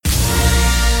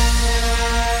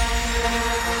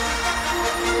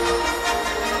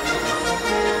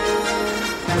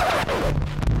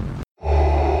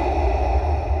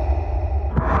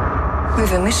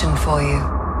a mission for you.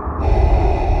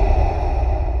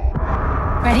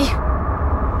 Ready?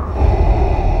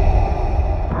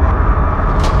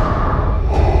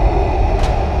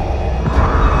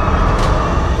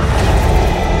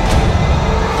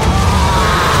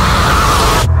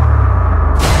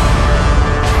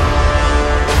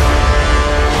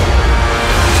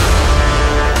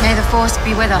 May the Force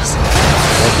be with us.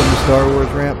 Welcome to Star Wars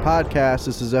Rant Podcast.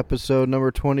 This is episode number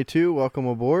 22. Welcome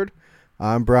aboard.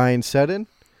 I'm Brian Seddon,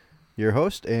 your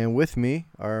host, and with me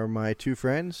are my two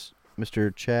friends,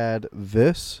 Mr. Chad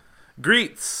Viss.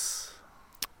 Greets.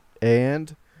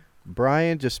 And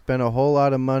Brian just spent a whole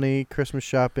lot of money Christmas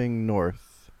shopping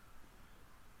north.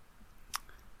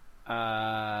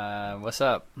 What's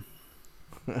up?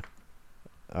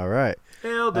 All right.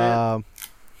 Nailed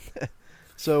it.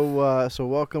 So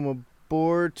welcome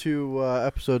aboard to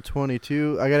episode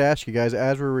 22. I got to ask you guys,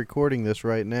 as we're recording this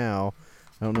right now,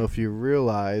 I don't know if you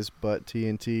realize, but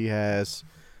TNT has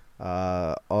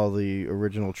all the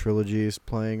original trilogies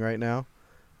playing right now.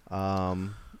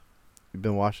 You've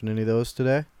been watching any of those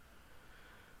today?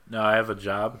 No, I have a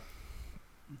job.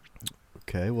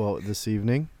 Okay, well, this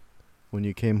evening, when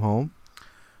you came home.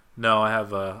 No, I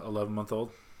have a 11-month-old.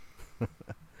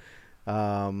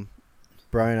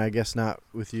 Brian, I guess not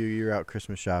with you. You're out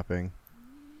Christmas shopping.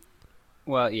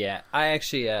 Well, yeah, I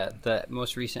actually the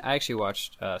most recent. I actually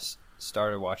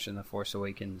started watching The Force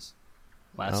Awakens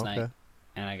last night,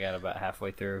 and I got about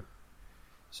halfway through.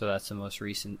 So that's the most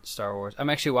recent Star Wars. I'm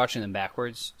actually watching them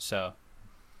backwards. So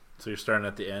you're starting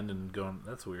at the end and going.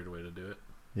 That's a weird way to do it.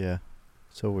 Yeah,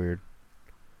 so weird.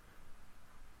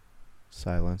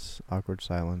 Silence, awkward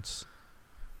silence.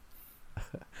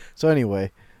 So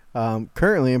anyway.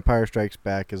 Currently, Empire Strikes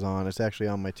Back is on. It's actually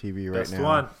on my TV right Best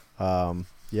now. one.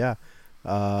 Yeah.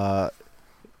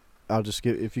 I'll just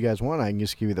give. If you guys want, I can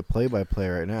just give you the play-by-play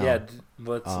right now. Yeah,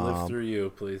 let's live through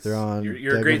you, please. They're on.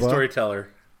 You're a great Dagobah. storyteller.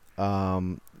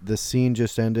 The scene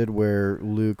just ended where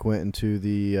Luke went into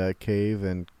the cave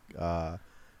and cut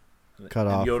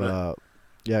off. Yoda.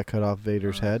 Cut off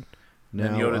Vader's head. Now,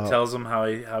 And Yoda tells him how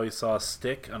he saw a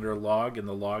stick under a log, and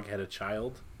the log had a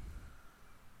child.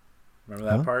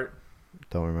 Remember that part?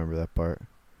 Don't remember that part.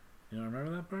 You don't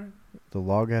remember that part? The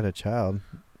log had a child.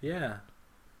 Yeah.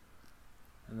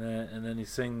 And then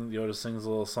Yoda sings a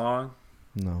little song.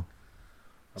 No.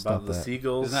 About the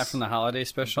seagulls. isn't that from the holiday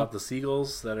special? About the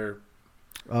seagulls that are.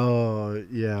 Oh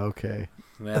yeah, okay.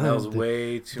 Man, that was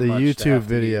way too the much. YouTube to have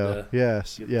video.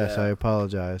 Yes, that. I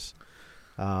apologize.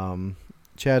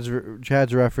 Chad's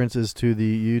references to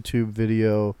the YouTube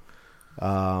video.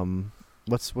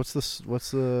 What's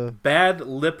the bad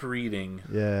lip reading?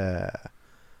 Yeah.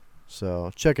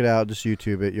 So check it out. Just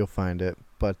YouTube it. You'll find it.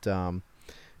 But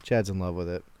Chad's in love with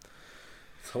it.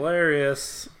 It's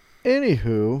hilarious.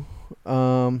 Anywho,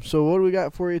 so what do we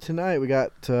got for you tonight? We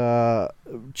got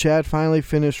Chad finally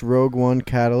finished Rogue One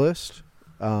Catalyst.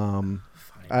 I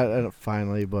don't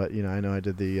finally, but I know I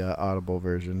did the Audible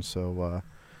version. So,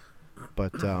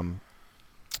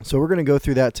 so we're gonna go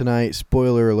through that tonight.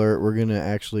 Spoiler alert: we're gonna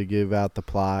actually give out the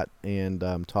plot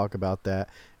and talk about that.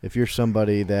 If you're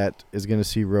somebody that is gonna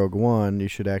see Rogue One, you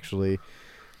should actually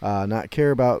not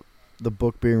care about the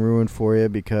book being ruined for you,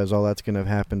 because all that's gonna have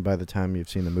happened by the time you've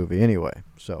seen the movie anyway.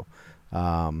 So,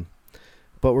 but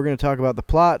we're gonna talk about the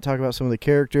plot, talk about some of the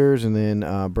characters, and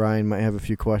then Brian might have a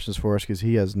few questions for us because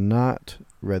he has not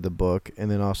read the book,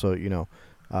 and then also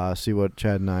see what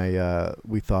Chad and I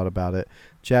we thought about it.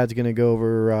 Chad's going to go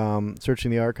over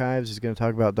Searching the Archives. He's going to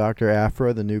talk about Dr.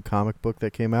 Aphra, the new comic book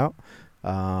that came out,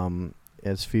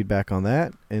 as feedback on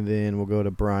that. And then we'll go to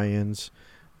Brian's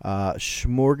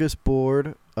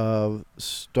smorgasbord of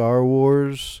Star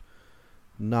Wars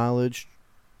knowledge,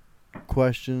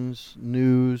 questions,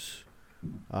 news.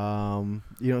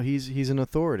 He's an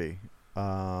authority.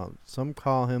 Some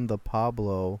call him the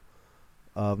Pablo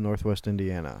of Northwest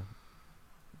Indiana.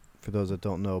 For those that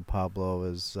don't know, Pablo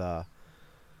is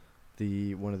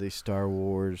one of the Star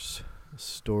Wars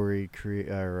story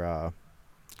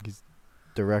he's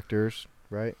directors,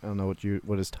 right? I don't know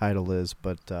what his title is,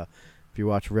 but if you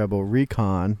watch Rebel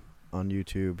Recon on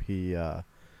YouTube, he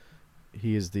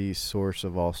is the source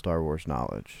of all Star Wars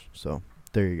knowledge. So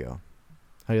there you go.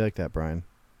 How do you like that, Brian?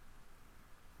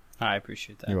 I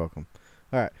appreciate that. You're welcome.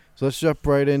 All right, so let's jump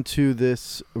right into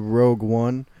this Rogue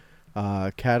One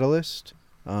Catalyst.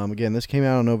 Again, this came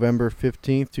out on November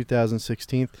 15th,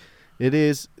 2016. It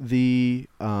is the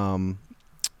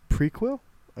prequel,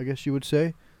 I guess you would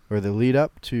say, or the lead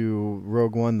up to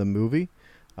Rogue One, the movie.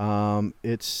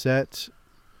 It's set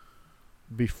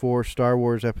before Star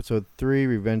Wars Episode 3,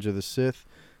 Revenge of the Sith,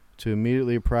 to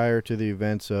immediately prior to the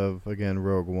events of, again,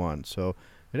 Rogue One. So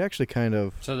It actually kind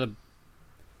of So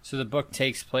the book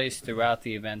takes place throughout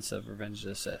the events of Revenge of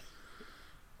the Sith.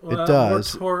 It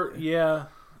does. Yeah,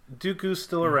 Dooku's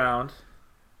still around.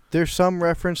 There's some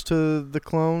reference to the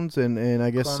clones and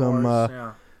I guess Clone some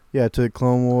Wars, to the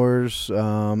Clone Wars.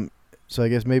 So I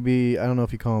guess maybe I don't know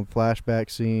if you call them flashback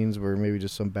scenes or maybe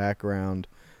just some background.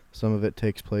 Some of it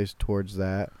takes place towards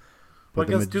that. But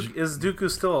I guess is Dooku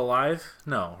still alive?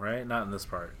 No, right? Not in this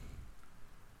part.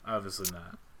 Obviously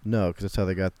not. No, because that's how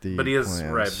they got the. But he is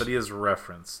plans. right. But he is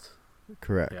referenced.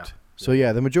 Correct. Yeah. So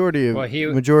yeah, the majority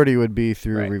would be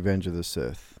through Revenge of the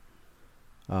Sith.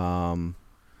 So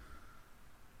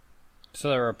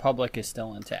the Republic is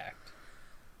still intact.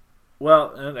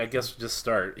 Well, and I guess we'll just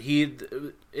start.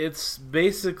 It's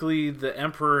basically the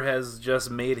Emperor has just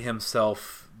made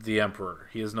himself the Emperor.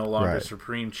 He is no longer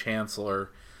Supreme Chancellor.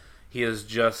 He has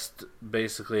just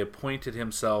basically appointed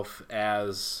himself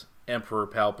as Emperor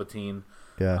Palpatine.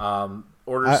 Yeah.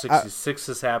 Order 66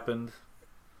 has happened.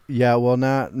 Yeah, well,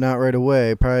 not right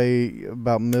away. Probably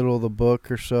about middle of the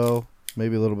book or so,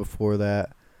 maybe a little before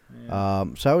that. Yeah.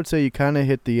 So I would say you kind of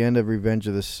hit the end of Revenge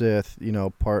of the Sith,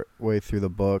 part way through the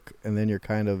book, and then you're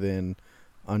kind of in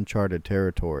uncharted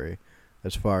territory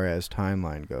as far as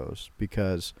timeline goes,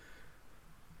 because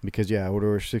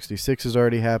Order 66 has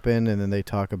already happened, and then they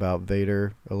talk about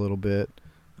Vader a little bit.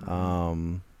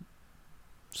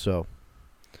 So.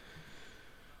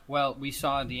 Well, we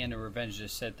saw at the end of Revenge of the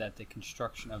Sith that the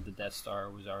construction of the Death Star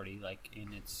was already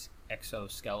in its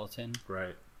exoskeleton.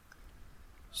 Right.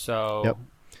 So. Yep.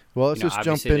 Well, let's just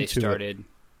jump into they started.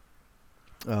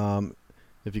 it.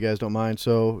 If you guys don't mind.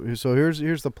 So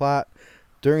here's the plot.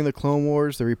 During the Clone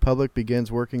Wars, the Republic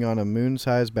begins working on a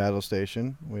moon-sized battle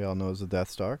station. We all know as the Death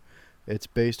Star. It's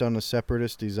based on a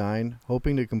Separatist design,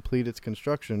 hoping to complete its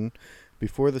construction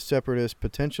before the Separatists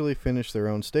potentially finish their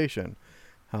own station.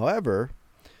 However,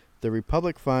 the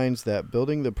Republic finds that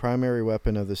building the primary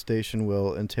weapon of the station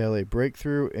will entail a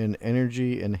breakthrough in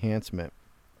energy enhancement.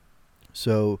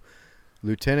 So,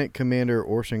 Lieutenant Commander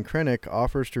Orson Krennic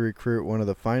offers to recruit one of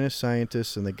the finest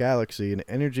scientists in the galaxy, an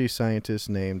energy scientist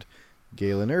named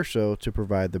Galen Erso, to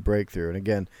provide the breakthrough. And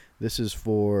again, this is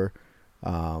for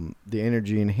the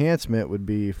energy enhancement would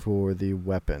be for the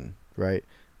weapon, right?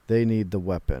 They need the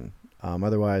weapon.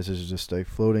 Otherwise, it's just a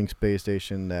floating space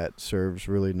station that serves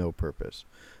really no purpose.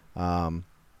 And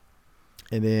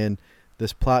then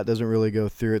this plot doesn't really go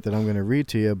through it that I'm going to read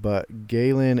to you, but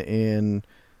Galen and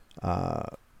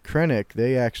Krennic,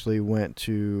 they actually went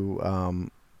to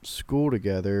school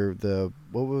together.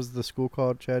 What was the school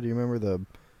called, Chad? Do you remember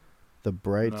the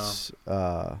Brights?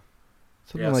 No.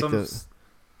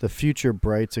 The Future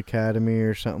Brights Academy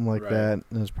or something like that.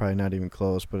 It's probably not even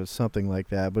close, but it's something like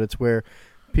that. But it's where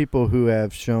people who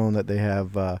have shown that they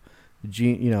have a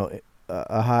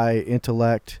high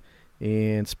intellect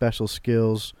and special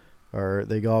skills, or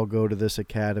they all go to this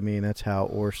academy, and that's how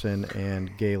Orson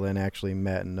and Galen actually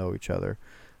met and know each other.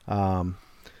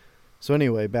 So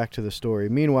anyway, back to the story.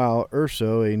 Meanwhile,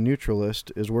 Erso, a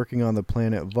neutralist, is working on the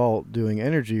planet Vault doing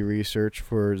energy research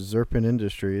for Zerpan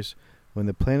Industries when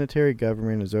the planetary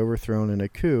government is overthrown in a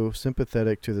coup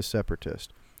sympathetic to the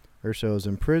Separatist. Erso is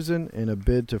imprisoned in a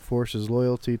bid to force his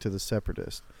loyalty to the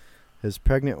Separatist. His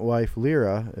pregnant wife,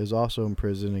 Lyra, is also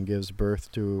imprisoned and gives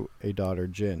birth to a daughter,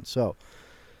 Jyn. So,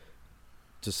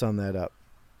 to sum that up,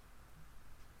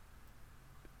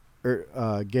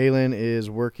 Galen is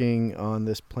working on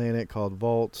this planet called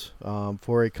Vault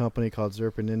for a company called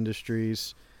Zerpan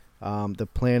Industries. The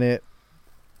planet,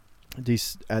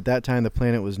 at that time, the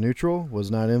planet was neutral,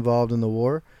 was not involved in the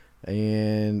war,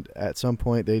 and at some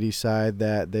point they decide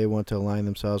that they want to align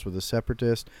themselves with the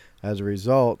Separatists. As a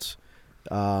result,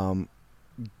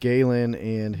 Galen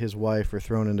and his wife are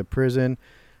thrown into prison,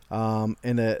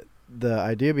 and the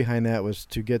idea behind that was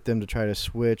to get them to try to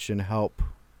switch and help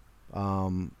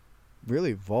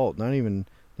really Vault, not even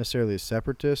necessarily a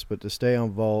Separatist, but to stay on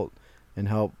Vault and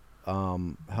help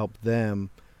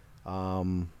them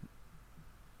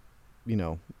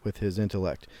with his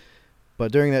intellect.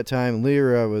 But during that time,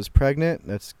 Lyra was pregnant.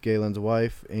 That's Galen's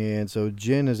wife, and so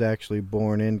Jyn is actually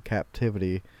born in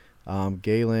captivity.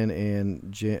 Galen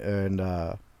and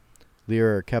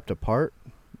Lyra are kept apart.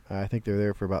 I think they're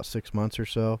there for about 6 months or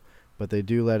so, but they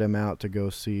do let him out to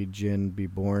go see Jyn be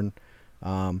born.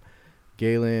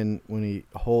 Galen, when he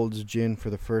holds Jyn for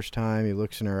the first time, he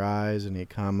looks in her eyes and he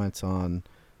comments on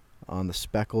the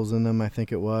speckles in them, I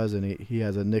think it was, and he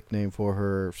has a nickname for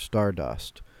her,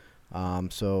 Stardust.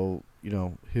 So,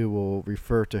 he will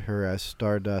refer to her as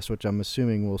Stardust, which I'm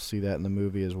assuming we'll see that in the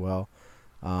movie as well.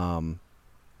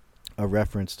 A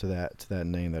reference to that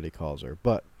name that he calls her.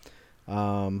 But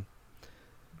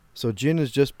So Jin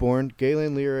is just born.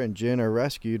 Galen, Lyra, and Jin are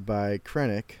rescued by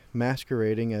Krennic,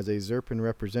 masquerading as a Zerpan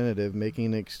representative, making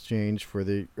an exchange for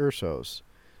the Ursos.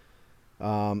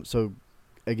 So,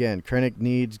 again, Krennic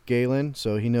needs Galen,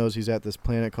 so he knows he's at this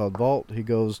planet called Vault. He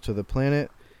goes to the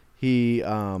planet. He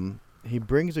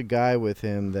brings a guy with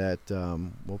him that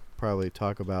we'll probably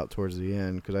talk about towards the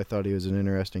end because I thought he was an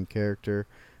interesting character.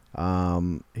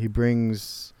 He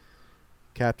brings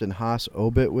Captain Haas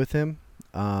Obit with him.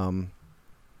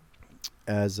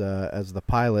 As the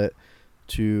pilot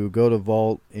to go to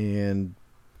Vault and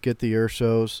get the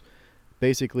Ursos.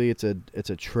 Basically, it's a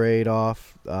trade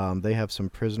off. They have some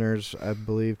prisoners, I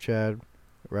believe, Chad,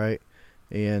 right?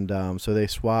 And so they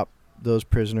swap those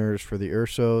prisoners for the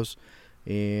Ursos.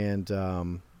 And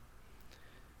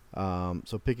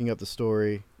so picking up the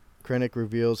story, Krennic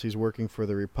reveals he's working for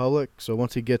the Republic. So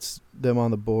once he gets them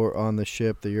on the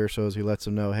ship, the Ursos, he lets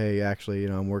them know, hey, actually,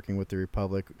 I'm working with the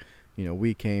Republic.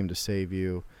 We came to save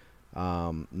you,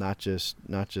 not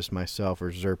just myself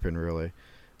or Zerpan, really.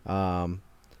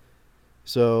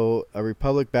 So a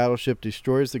Republic battleship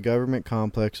destroys the government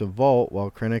complex of Vault while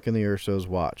Krennic and the Ursos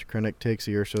watch. Krennic takes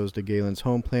the Ursos to Galen's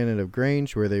home planet of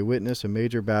Grange, where they witness a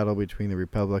major battle between the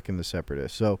Republic and the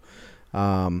Separatists. So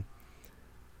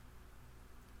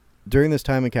during this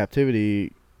time in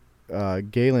captivity,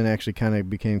 Galen actually kind of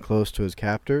became close to his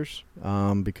captors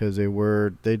because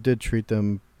they did treat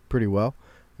them pretty well,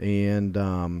 and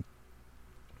Galen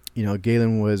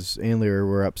and Lyra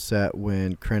were upset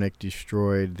when Krennic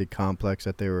destroyed the complex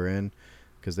that they were in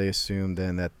because they assumed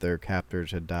then that their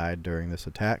captors had died during this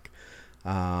attack.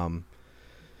 And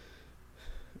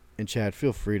Chad,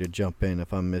 feel free to jump in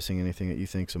if I'm missing anything that you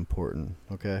think's important.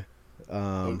 Okay.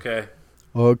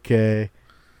 Okay.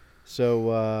 So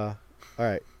all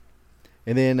right,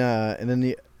 and then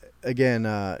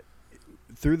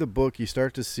through the book, you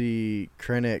start to see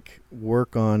Krennic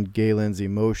work on Galen's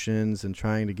emotions and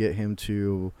trying to get him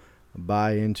to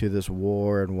buy into this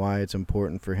war and why it's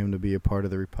important for him to be a part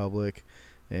of the Republic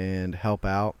and help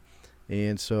out.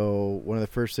 And so one of the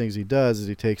first things he does is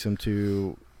he takes him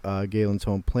to Galen's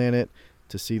home planet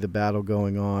to see the battle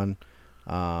going on.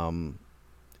 So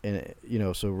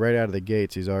right out of the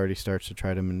gates, he's already starts to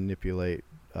try to manipulate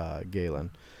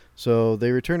Galen. So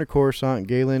they return to Coruscant.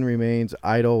 Galen remains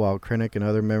idle while Krennic and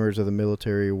other members of the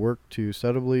military work to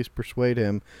subtly persuade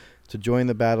him to join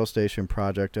the battle station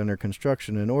project under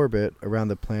construction in orbit around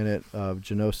the planet of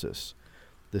Geonosis.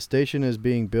 The station is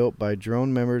being built by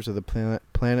drone members of the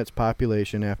planet's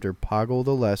population after Poggle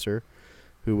the Lesser,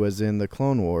 who was in the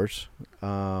Clone Wars,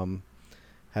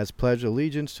 has pledged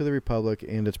allegiance to the Republic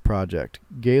and its project.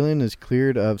 Galen is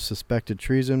cleared of suspected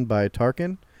treason by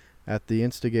Tarkin at the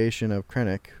instigation of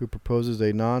Krennic, who proposes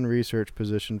a non-research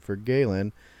position for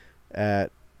Galen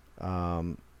at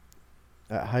Hypercom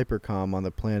on the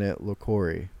planet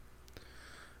Lokori.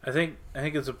 I think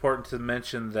it's important to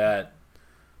mention that,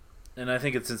 and I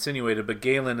think it's insinuated, but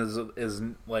Galen is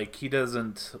like, he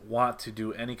doesn't want to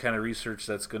do any kind of research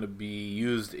that's going to be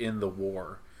used in the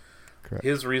war. Correct.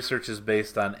 His research is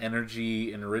based on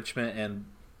energy enrichment, and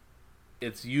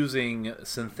it's using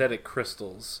synthetic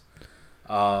crystals.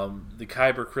 The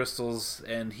Kyber crystals,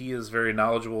 and he is very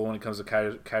knowledgeable when it comes to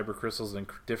Kyber crystals and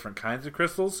different kinds of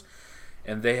crystals,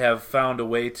 and they have found a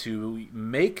way to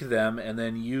make them and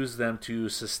then use them to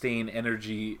sustain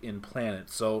energy in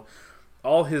planets. So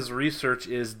all his research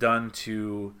is done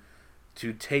to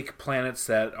take planets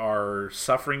that are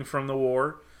suffering from the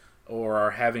war or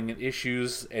are having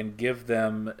issues and give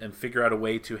them and figure out a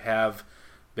way to have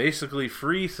basically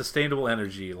free, sustainable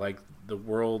energy, like the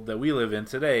world that we live in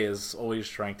today is always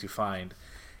trying to find.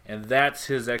 And that's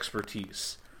his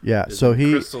expertise. Yeah, so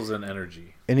crystals and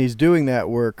energy. And he's doing that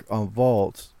work on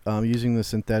Vault, using the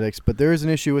synthetics, but there is an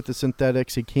issue with the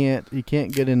synthetics. He can't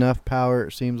get enough power,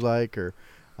 it seems like, or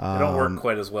they don't work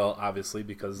quite as well, obviously,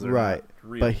 because they're right. not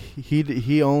real. But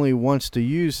he only wants to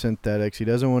use synthetics. He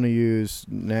doesn't want to use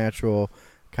natural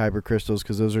Kyber crystals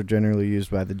because those are generally used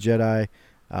by the Jedi.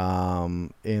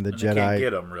 And the Jedi can't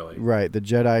get them, really. Right, the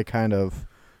Jedi kind of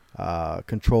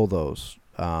control those,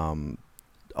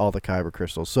 all the Kyber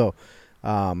crystals. So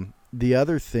the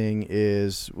other thing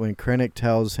is when Krennic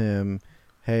tells him,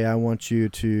 hey, I want you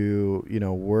to,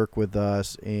 work with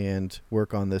us and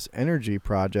work on this energy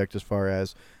project as far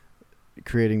as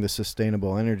creating the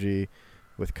sustainable energy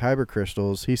with Kyber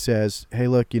crystals, he says, hey,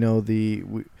 look,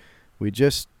 we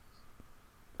just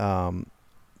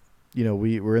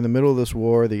we're in the middle of this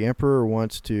war. The Emperor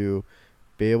wants to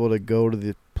be able to go to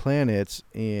the planets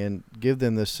and give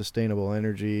them this sustainable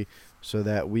energy so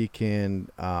that we can,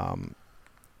 I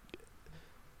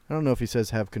I don't know if he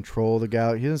says have control of the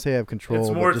galaxy. He doesn't say have control. It's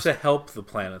more just, to help the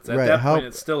planets. At right, that help, point,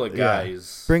 it's still a guy. Yeah.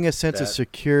 Bring a sense of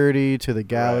security to the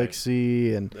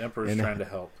galaxy, right. and the Emperor's trying to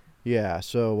help. Yeah,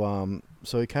 so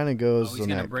he kind of goes. He's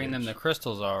gonna bring them the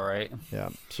crystals, all right. Yeah.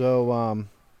 So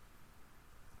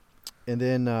and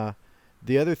then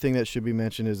the other thing that should be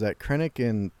mentioned is that Krennic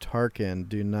and Tarkin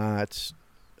do not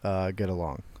get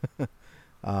along.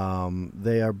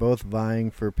 They are both vying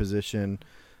for position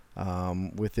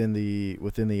within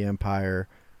the Empire,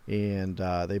 and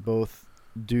they both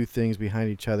do things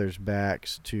behind each other's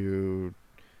backs to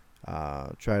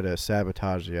try to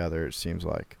sabotage the other. It seems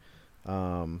like.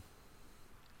 So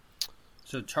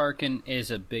Tarkin is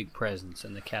a big presence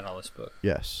in the Catalyst book.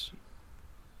 Yes,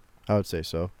 I would say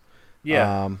so.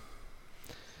 Yeah.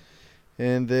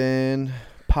 And then he's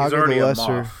Poggle already the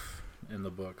Lesser a Moff in the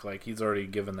book. Like he's already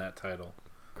given that title.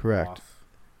 Correct. Moff.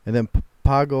 And then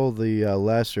Poggle the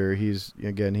Lesser, he's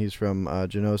from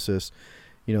Geonosis.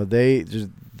 You know,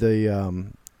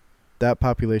 that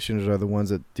population are the ones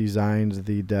that designed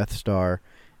the Death Star,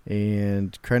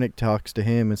 and Krennic talks to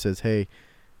him and says, "Hey,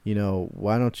 you know,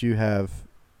 why don't you have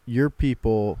your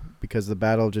people, because the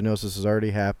Battle of Geonosis has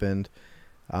already happened,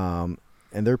 and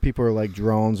their people are like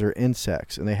drones or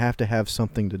insects, and they have to have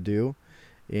something to do.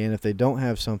 And if they don't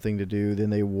have something to do, then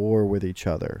they war with each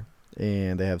other,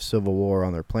 and they have civil war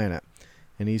on their planet."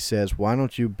 And he says, why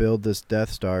don't you build this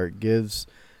Death Star? It gives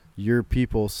your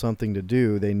people something to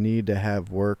do. They need to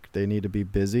have work. They need to be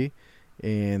busy.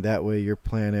 And that way your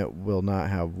planet will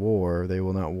not have war. They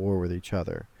will not war with each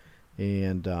other.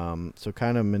 And so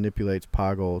kind of manipulates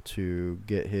Poggle to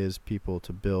get his people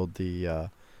to build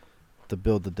the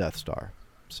Death Star.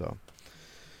 So,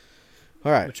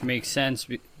 all right. Which makes sense.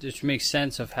 Which makes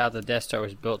sense of how the Death Star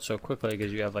was built so quickly,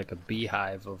 because you have like a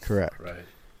beehive of correct. Right.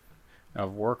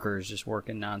 Of workers just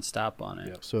working nonstop on it.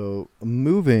 Yep. So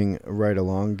moving right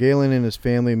along, Galen and his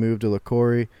family move to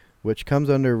Lakori, which comes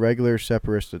under regular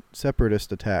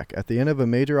separatist attack. At the end of a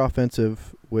major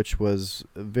offensive, which was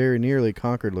very nearly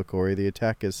conquered Lakori, the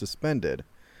attack is suspended.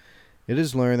 It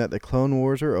is learned that the Clone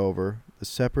Wars are over, the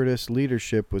separatist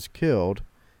leadership was killed,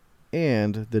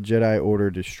 and the Jedi Order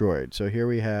destroyed. So here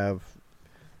we have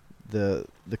the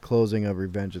closing of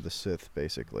Revenge of the Sith,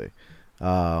 basically.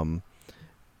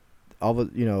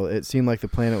 It seemed like the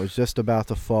planet was just about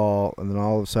to fall, and then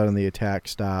all of a sudden the attack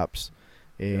stops,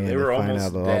 and they were find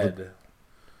almost out dead.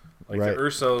 Right. The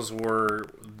Ursos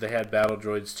they had battle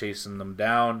droids chasing them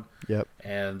down. Yep.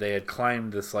 And they had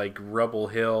climbed this like rubble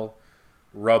hill,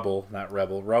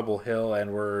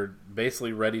 and were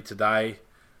basically ready to die.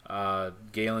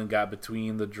 Galen got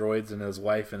between the droids and his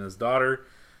wife and his daughter,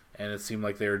 and it seemed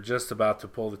like they were just about to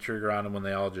pull the trigger on them when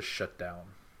they all just shut down.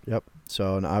 Yep.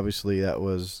 So, and obviously that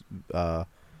was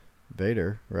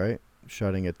Vader, right?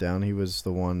 Shutting it down. He was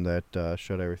the one that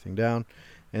shut everything down.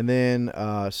 And then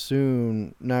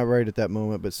soon, not right at that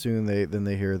moment, but soon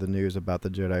they hear the news about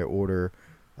the Jedi Order,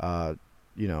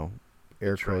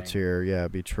 air quotes here,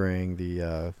 betraying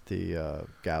the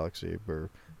galaxy or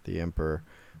the Emperor.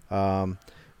 The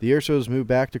Ursos move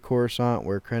back to Coruscant,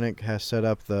 where Krennic has set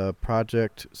up the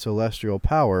Project Celestial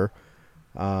Power,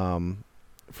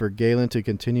 for Galen to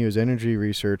continue his energy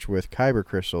research with kyber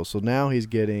crystals. So now he's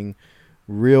getting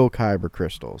real kyber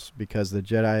crystals because the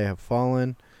Jedi have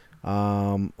fallen.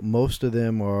 Most of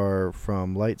them are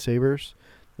from lightsabers,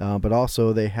 but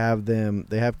also they have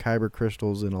kyber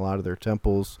crystals in a lot of their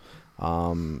temples.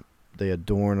 They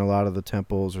adorn a lot of the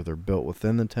temples, or they're built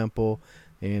within the temple,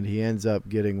 and he ends up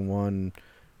getting one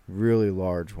really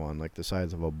large one, like the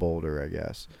size of a boulder, I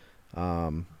guess.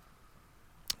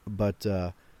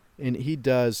 And he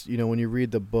does, when you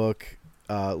read the book,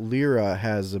 Lyra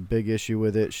has a big issue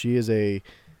with it. She is a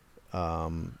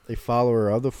follower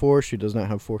of the Force. She does not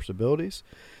have Force abilities,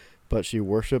 but she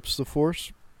worships the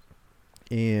Force.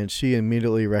 And she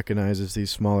immediately recognizes these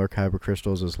smaller kyber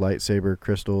crystals as lightsaber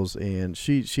crystals, and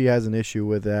she has an issue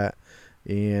with that.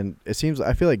 And I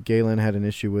feel like Galen had an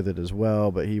issue with it as well,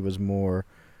 but he was more,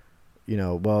 the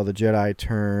Jedi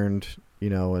turned,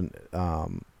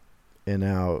 and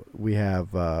now we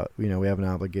have an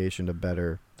obligation to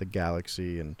better the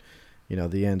galaxy, and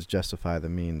the ends justify the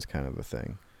means, kind of a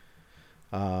thing.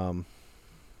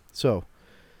 So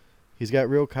he's got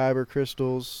real kyber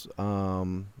crystals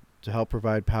to help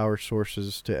provide power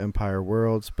sources to Empire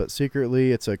worlds, but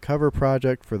secretly it's a cover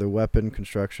project for the weapon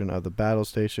construction of the battle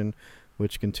station,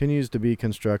 which continues to be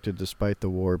constructed despite the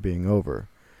war being over.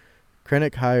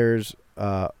 Krennic hires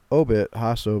Haas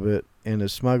Obit, and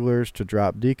his smugglers to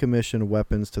drop decommissioned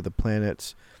weapons to the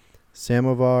planets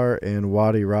Samovar and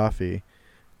Wadi Rafi.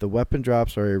 The weapon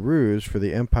drops are a ruse for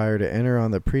the Empire to enter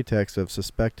on the pretext of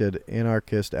suspected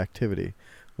anarchist activity.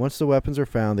 Once the weapons are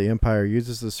found, the Empire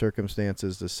uses the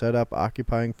circumstances to set up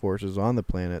occupying forces on the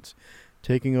planets,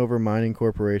 taking over mining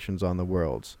corporations on the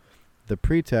worlds. The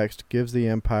pretext gives the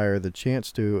Empire the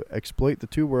chance to exploit the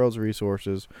two worlds'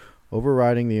 resources,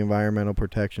 overriding the environmental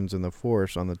protections in the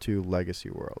Force on the two legacy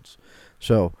worlds.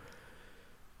 So,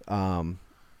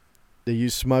 they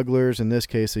use smugglers. In this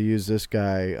case, they use this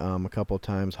guy a couple of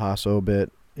times, Haas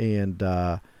Obit, and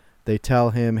they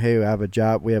tell him, "Hey, we have a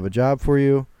job for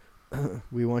you.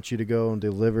 We want you to go and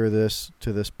deliver this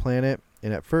to this planet."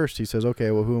 And at first, he says,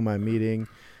 "Okay, well, who am I meeting?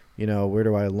 Where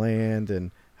do I land,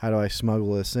 and how do I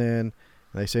smuggle this in?" And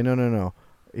they say, "No.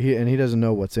 He doesn't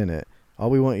know what's in it. All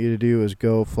we want you to do is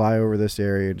go fly over this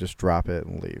area and just drop it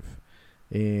and leave.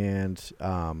 And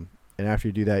after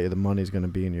you do that, the money's going to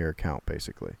be in your account,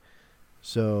 basically."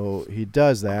 So he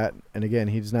does that, and again,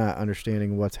 he's not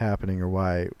understanding what's happening or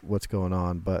what's going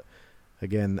on. But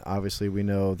again, obviously, we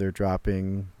know they're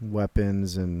dropping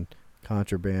weapons and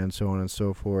contraband, so on and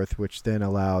so forth, which then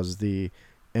allows the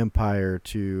Empire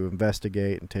to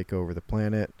investigate and take over the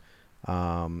planet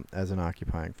as an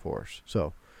occupying force.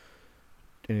 So,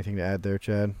 anything to add there,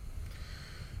 Chad?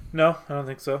 No, I don't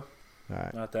think so. All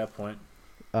right. Not at that point.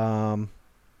 And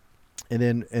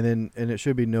it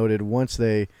should be noted, once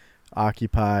they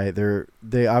occupy,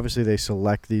 they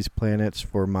select these planets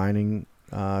for mining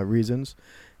reasons,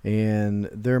 and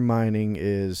their mining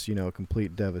is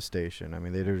complete devastation. I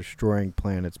mean, they're destroying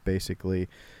planets basically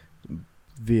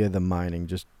via the mining,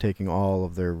 just taking all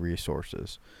of their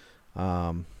resources.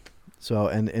 So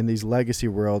and these legacy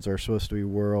worlds are supposed to be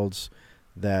worlds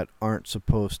that aren't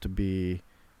supposed to be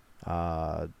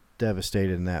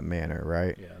devastated in that manner,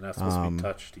 right? Yeah, not supposed to be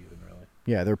touched even, really.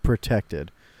 Yeah, they're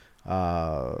protected.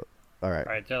 All right.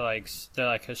 Right, they're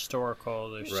like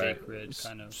historical, they're sacred,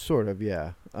 kind of. Sort of,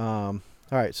 yeah. All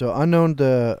right, so unknown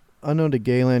to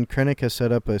Galen, Krennic has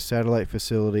set up a satellite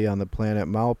facility on the planet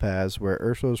Malpaz, where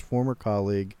Urso's former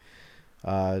colleague,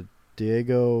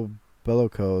 Diego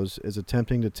Bellicose, is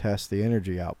attempting to test the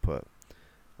energy output.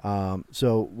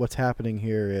 So what's happening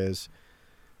here is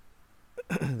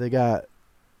they got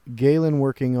Galen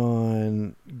working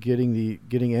on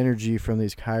getting energy from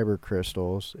these kyber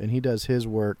crystals, and he does his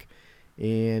work,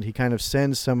 and he kind of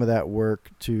sends some of that work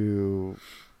to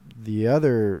the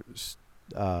other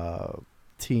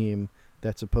team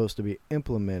that's supposed to be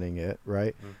implementing it,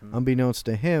 right? Mm-hmm. Unbeknownst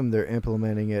to him, they're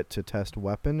implementing it to test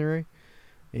weaponry,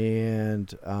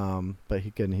 and but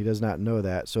he does not know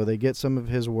that. So they get some of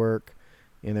his work,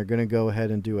 and they're going to go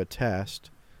ahead and do a test,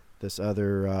 this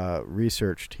other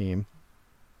research team.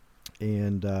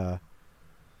 And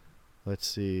let's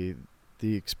see,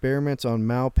 the experiments on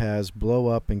Malpaz blow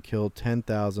up and kill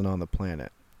 10,000 on the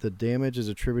planet. The damage is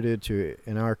attributed to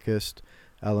anarchist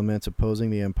elements opposing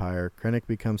the Empire. Krennic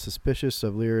becomes suspicious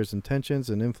of Lyra's intentions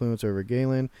and influence over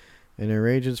Galen, and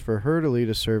arranges for her to lead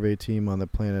a survey team on the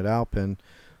planet Alpin,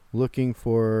 looking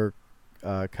for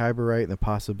kyberite and the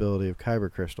possibility of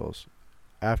kyber crystals.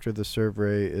 After the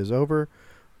survey is over,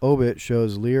 Obit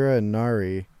shows Lyra and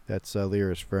Nari, that's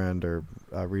Lyra's friend or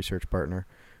research partner,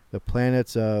 the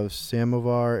planets of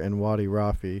Samovar and Wadi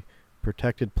Rafi,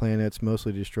 protected planets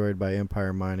mostly destroyed by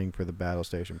Empire mining for the Battle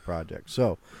Station project.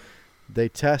 So they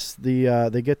test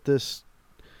they get this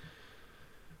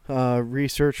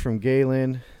research from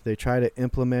Galen. They try to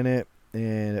implement it,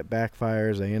 and it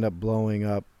backfires. They end up blowing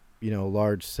up, a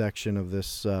large section of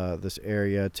this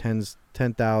area.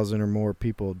 10,000 or more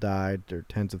people died, or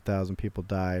tens of thousands of people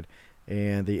died,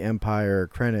 and the Empire,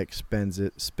 Krennic,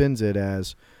 spins it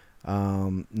as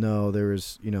no, there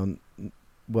was,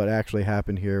 what actually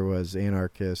happened here was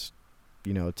anarchists,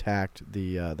 attacked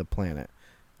the planet,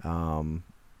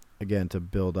 again, to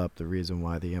build up the reason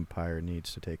why the Empire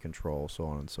needs to take control, so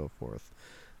on and so forth.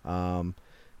 And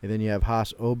then you have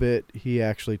Haas Obit. He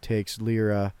actually takes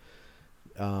Lyra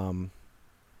and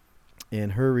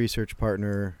her research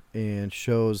partner and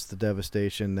shows the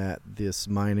devastation that this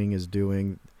mining is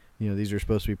doing. These are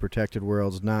supposed to be protected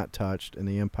worlds, not touched, and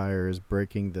the Empire is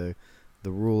breaking the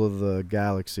rule of the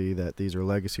galaxy that these are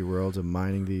legacy worlds and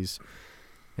mining these.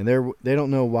 And they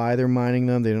don't know why they're mining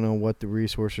them. They don't know what the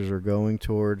resources are going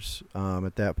towards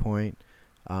at that point.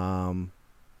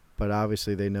 But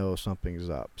obviously they know something's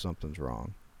up, something's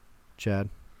wrong. Chad?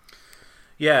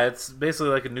 Yeah, it's basically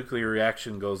like a nuclear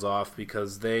reaction goes off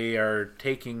because they are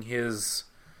taking his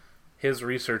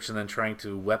research and then trying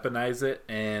to weaponize it,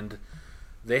 and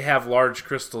they have large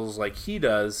crystals like he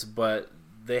does, but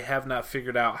they have not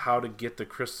figured out how to get the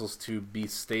crystals to be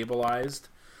stabilized.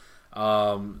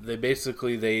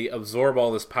 They absorb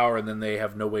all this power, and then they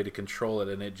have no way to control it,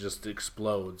 and it just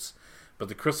explodes. But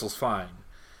the crystal's fine.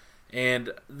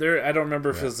 And there, I don't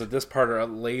remember if it was at this part or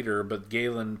later, but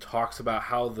Galen talks about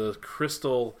how the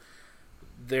crystal,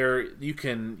 there you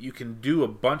can do a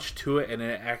bunch to it, and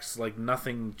it acts like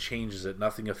nothing changes it,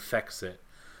 nothing affects it.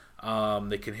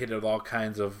 They can hit it with all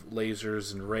kinds of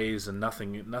lasers and rays, and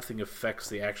nothing affects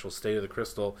the actual state of the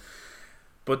crystal.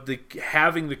 But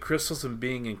having the crystals and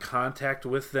being in contact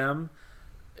with them,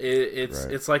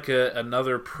 it's like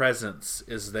another presence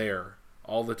is there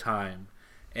all the time,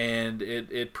 and it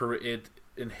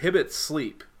inhibits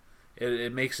sleep.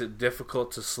 It makes it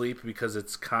difficult to sleep because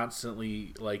it's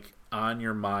constantly like on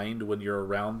your mind when you're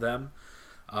around them,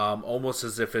 almost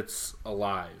as if it's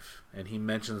alive. And he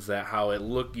mentions that how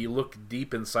you look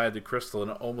deep inside the crystal,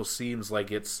 and it almost seems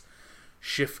like it's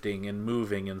shifting and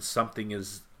moving, and something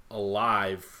is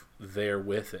alive there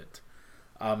with it.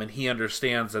 And he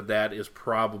understands that is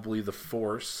probably the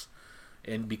Force,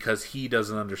 and because he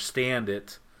doesn't understand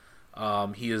it,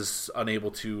 he is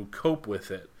unable to cope with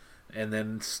it. And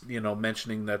then,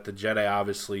 mentioning that the Jedi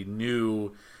obviously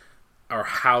knew or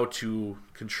how to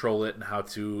control it and how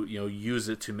to, use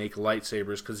it to make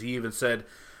lightsabers, because he even said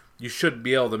you shouldn't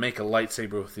be able to make a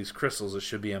lightsaber with these crystals. It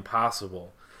should be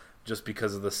impossible, just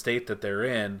because of the state that they're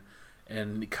in.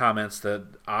 And he comments that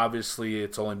obviously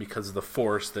it's only because of the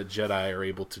Force that Jedi are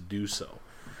able to do so.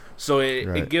 So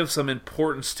it gives some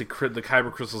importance to the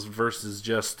kyber crystals versus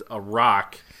just a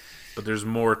rock, but there's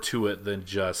more to it than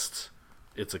just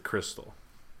it's a crystal.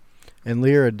 And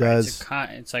Lyra does.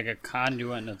 It's like a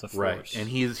conduit of the Force. Right, and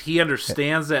he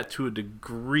understands that to a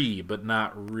degree, but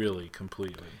not really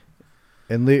completely.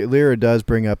 And Lyra does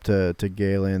bring up to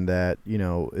Galen that,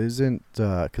 isn't...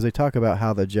 Because they talk about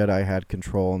how the Jedi had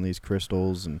control on these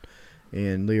crystals,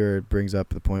 and Lyra brings up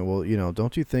the point, well,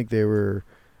 don't you think they were...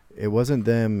 It wasn't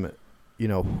them,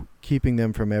 keeping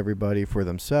them from everybody for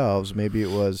themselves. Maybe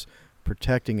it was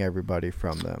protecting everybody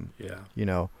from them.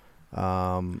 Yeah.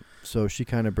 So she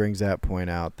kind of brings that point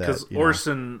out. That because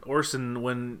Orson,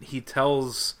 when he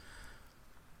tells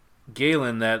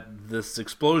Galen that this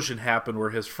explosion happened where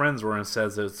his friends were, and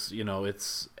says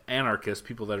it's anarchists,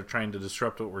 people that are trying to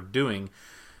disrupt what we're doing,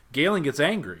 Galen gets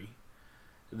angry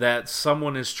that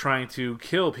someone is trying to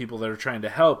kill people that are trying to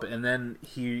help, and then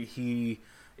he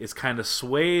is kind of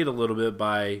swayed a little bit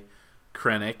by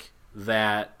Krennic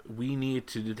that we need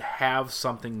to have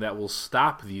something that will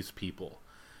stop these people,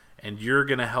 and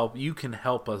you can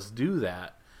help us do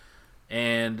that.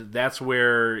 And that's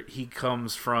where he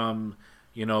comes from.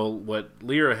 What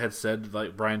Lyra had said,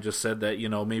 like Brian just said, that,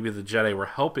 maybe the Jedi were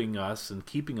helping us and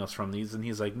keeping us from these. And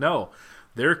he's like, no,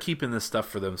 they're keeping this stuff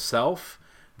for themselves.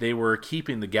 They were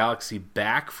keeping the galaxy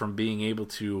back from being able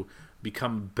to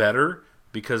become better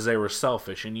because they were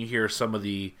selfish. And you hear some of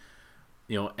the,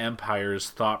 Empire's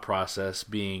thought process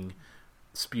being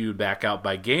spewed back out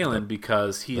by Galen,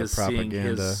 because he is seeing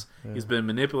he's been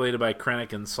manipulated by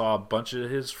Krennic and saw a bunch of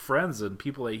his friends and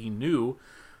people that he knew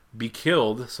be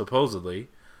killed, supposedly,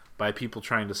 by people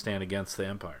trying to stand against the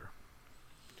Empire.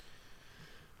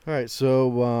 All right, so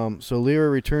Lyra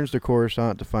returns to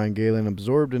Coruscant to find Galen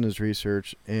absorbed in his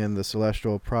research and the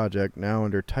Celestial Project now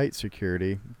under tight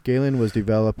security. Galen was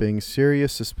developing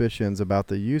serious suspicions about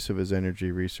the use of his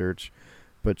energy research,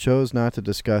 but chose not to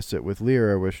discuss it with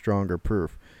Lyra with stronger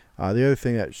proof. The other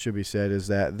thing that should be said is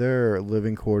that their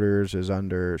living quarters is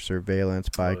under surveillance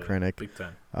by Krennic. Big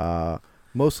time.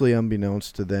 Mostly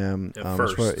unbeknownst to them, at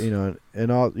first.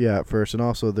 At first, and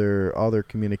also all their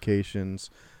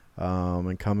communications,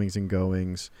 and comings and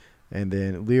goings, and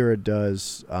then Lyra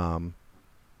does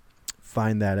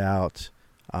find that out,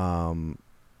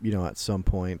 at some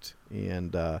point,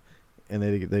 and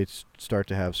they start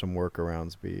to have some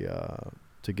workarounds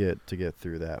to get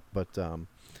through that, but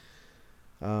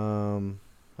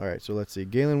all right, so let's see.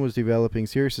 Galen was developing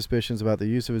serious suspicions about the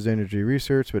use of his energy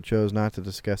research, but chose not to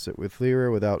discuss it with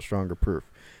Lyra without stronger proof.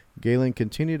 Galen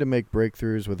continued to make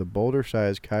breakthroughs with a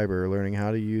boulder-sized kyber, learning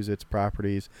how to use its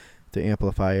properties to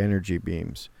amplify energy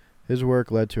beams. His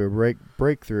work led to a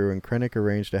breakthrough, and Krennic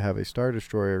arranged to have a Star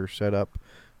Destroyer set up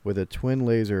with a twin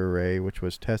laser array, which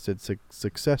was tested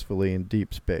successfully in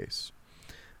deep space.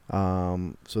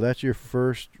 So that's your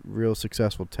first real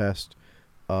successful test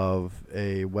of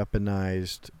a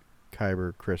weaponized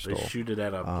kyber crystal. They shoot it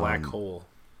at a black hole.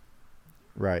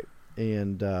 Right.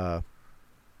 And so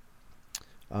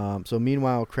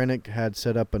meanwhile, Krennic had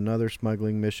set up another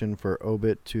smuggling mission for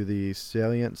Obit to the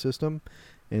Salient system.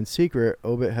 In secret,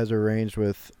 Obit has arranged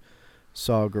with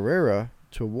Saw Gerrera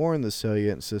to warn the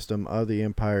Salient system of the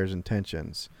Empire's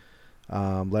intentions,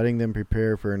 letting them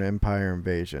prepare for an Empire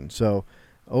invasion. So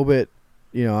Obit,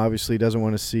 obviously doesn't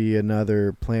want to see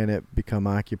another planet become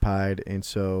occupied, and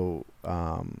so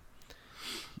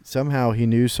somehow he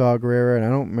knew Saw Gerrera, and I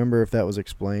don't remember if that was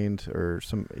explained or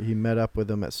he met up with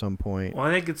him at some point. Well,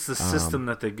 I think it's the system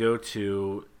that they go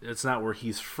to. It's not where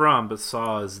he's from, but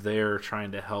Saw is there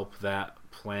trying to help that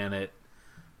planet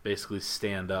basically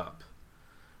stand up.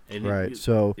 And right.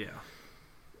 So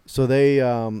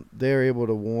they're able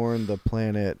to warn the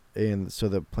planet, and so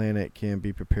the planet can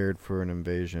be prepared for an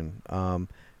invasion.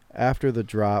 After the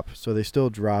drop, so they still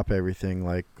drop everything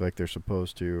like they're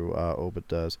supposed to. Obit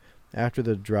does. After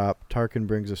the drop, Tarkin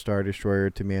brings a Star Destroyer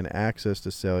to man access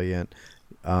to Salient,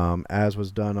 as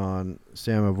was done on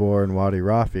Samavor and Wadi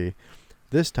Rafi.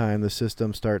 This time, the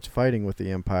system starts fighting with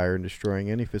the Empire and destroying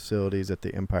any facilities that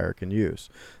the Empire can use.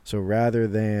 So rather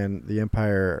than the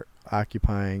Empire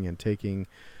occupying and taking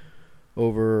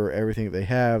over everything that they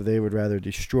have, they would rather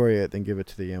destroy it than give it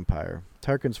to the Empire.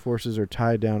 Tarkin's forces are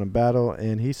tied down in battle,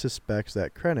 and he suspects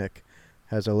that Krennic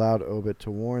has allowed Obit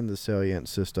to warn the Salient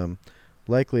system,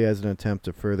 likely as an attempt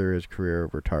to further his career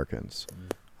over Tarkin's.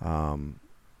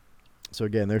 So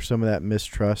again, there's some of that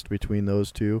mistrust between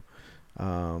those two.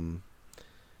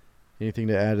 Anything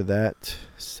to add to that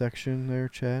section there,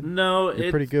 Chad? No, you're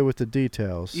pretty good with the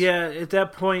details. Yeah, at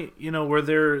that point, where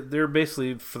they're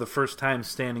basically for the first time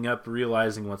standing up,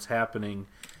 realizing what's happening,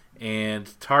 and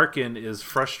Tarkin is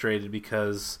frustrated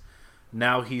because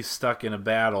now he's stuck in a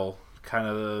battle, kind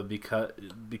of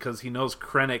because he knows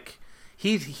Krennic.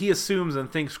 He assumes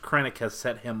and thinks Krennic has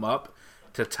set him up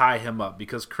to tie him up,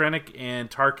 because Krennic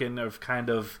and Tarkin have kind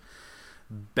of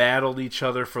battled each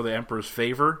other for the Emperor's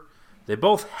favor. They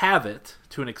both have it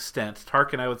to an extent.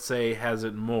 Tarkin, I would say, has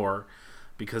it more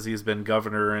because he's been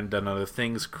governor and done other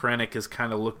things. Krennic is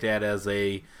kind of looked at as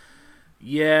you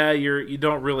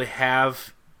don't really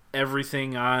have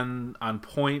everything on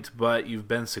point, but you've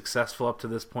been successful up to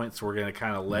this point, so we're going to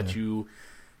kind of let you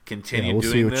continue we'll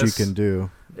doing this. We'll see what you can do.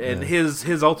 And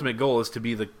his ultimate goal is to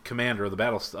be the commander of the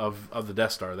battle of the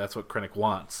Death Star. That's what Krennic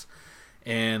wants.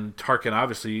 And Tarkin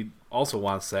obviously also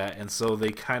wants that, and so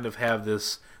they kind of have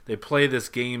this. They play this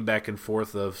game back and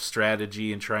forth of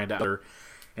strategy and trying to.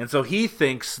 And so he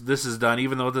thinks this is done,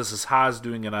 even though this is Haas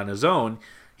doing it on his own.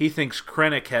 He thinks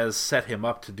Krennic has set him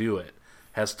up to do it,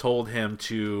 has told him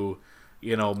to,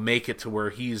 make it to where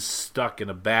he's stuck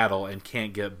in a battle and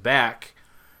can't get back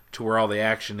to where all the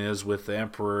action is with the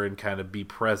Emperor and kind of be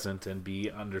present and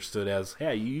be understood as,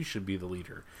 hey, you should be the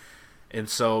leader. And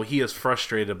so he is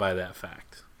frustrated by that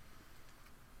fact.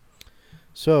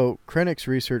 So, Krennic's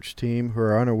research team, who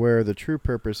are unaware of the true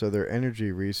purpose of their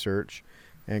energy research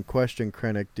and question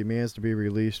Krennic, demands to be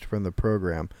released from the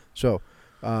program. So,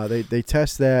 they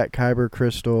test that Kyber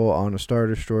crystal on a Star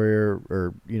Destroyer,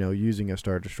 or, using a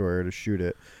Star Destroyer to shoot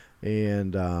it.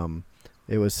 And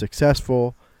it was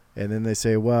successful. And then they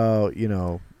say, well,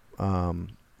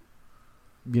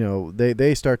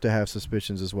 they start to have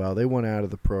suspicions as well. They want out of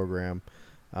the program.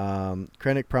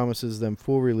 Krennic promises them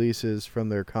full releases from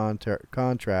their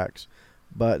contracts,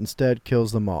 but instead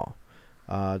kills them all,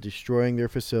 destroying their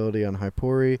facility on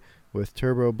Hypori with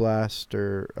turbo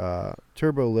laser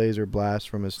blast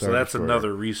from his Star Destroyer. So that's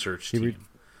another research team.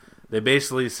 They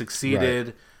basically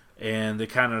succeeded, and they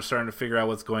kind of are starting to figure out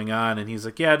what's going on. And he's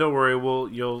like, "Yeah, don't worry.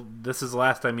 This is the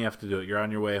last time you have to do it. You're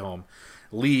on your way home."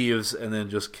 Leaves and then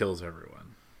just kills everyone.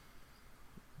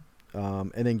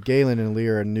 And then Galen and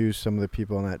Lyra knew some of the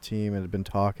people on that team and had been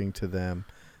talking to them,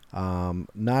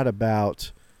 not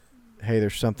about, hey,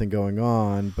 there's something going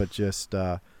on, but just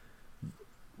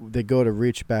they go to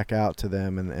reach back out to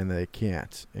them and they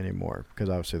can't anymore because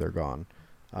obviously they're gone.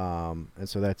 And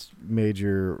so that's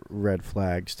major red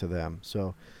flags to them.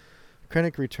 So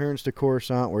Krennic returns to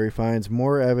Coruscant, where he finds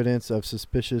more evidence of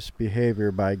suspicious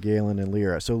behavior by Galen and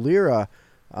Lyra. So Lyra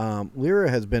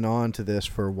has been on to this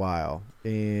for a while,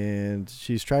 and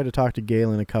she's tried to talk to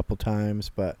Galen a couple times,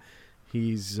 but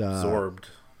he's absorbed.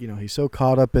 He's so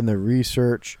caught up in the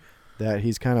research that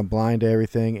he's kind of blind to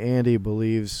everything, and he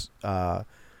believes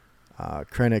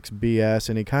Krennic's BS,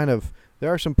 and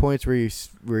there are some points where you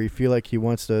feel like he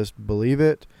wants to believe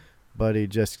it, but he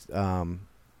just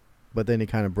but then he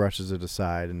kind of brushes it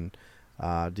aside and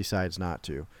decides not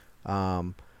to.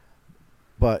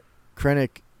 But Krennic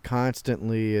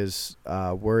constantly is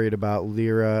worried about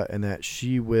Lyra and that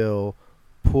she will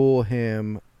pull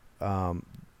him,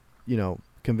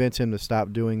 convince him to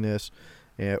stop doing this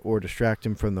or distract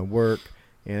him from the work.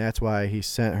 And that's why he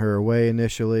sent her away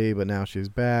initially, but now she's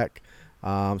back.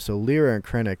 So Lyra and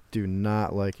Krennic do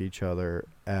not like each other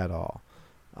at all.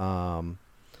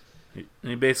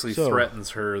 He basically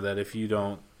threatens her that if you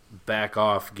don't back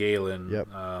off Galen,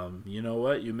 you know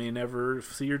what? You may never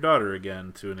see your daughter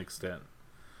again, to an extent.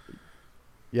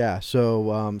 Yeah,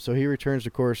 so he returns to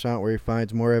Coruscant where he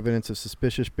finds more evidence of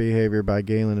suspicious behavior by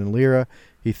Galen and Lyra.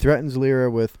 He threatens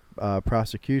Lyra with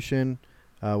prosecution,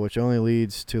 which only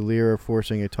leads to Lyra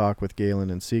forcing a talk with Galen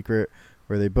in secret,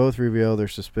 where they both reveal they're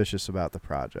suspicious about the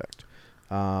project.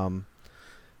 Tarkin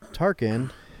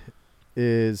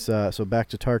is so back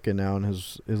to Tarkin now and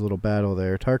his little battle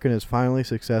there. Tarkin is finally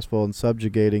successful in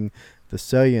subjugating the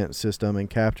Salient system and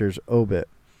captures Obit.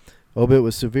 Obit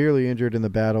was severely injured in the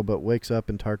battle, but wakes up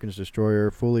in Tarkin's destroyer,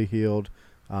 fully healed.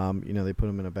 They put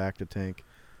him in a bacta tank.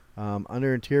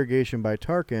 Under interrogation by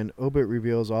Tarkin, Obit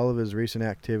reveals all of his recent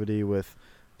activity with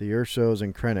the Ursos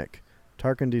and Krennic.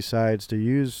 Tarkin decides to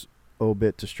use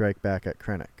Obit to strike back at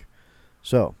Krennic.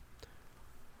 So,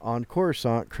 on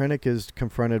Coruscant, Krennic is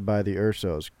confronted by the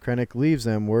Ursos. Krennic leaves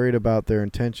them, worried about their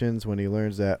intentions, when he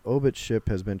learns that Obit's ship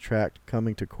has been tracked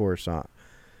coming to Coruscant.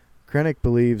 Krennic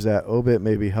believes that Obit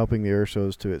may be helping the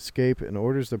Ursos to escape and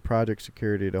orders the project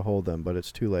security to hold them, but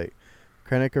it's too late.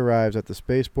 Krennic arrives at the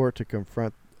spaceport to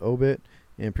confront Obit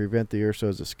and prevent the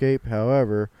Ursos' escape.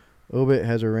 However, Obit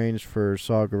has arranged for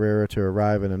Saw Gerrera to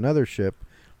arrive in another ship,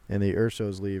 and the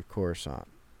Ursos leave Coruscant.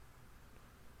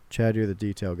 Chad, you're the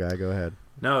detail guy. Go ahead.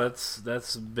 No,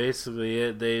 that's basically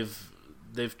it.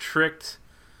 They've tricked.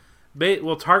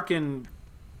 Tarkin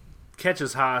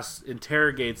catches Haas,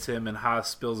 interrogates him, and Haas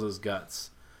spills his guts.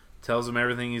 Tells him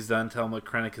everything he's done, tell him what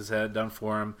Krennic has had done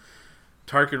for him.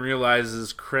 Tarkin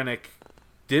realizes Krennic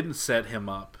didn't set him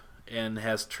up and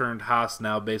has turned Haas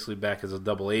now basically back as a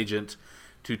double agent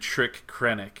to trick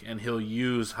Krennic. And he'll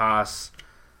use Haas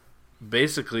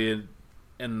basically,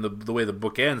 and the way the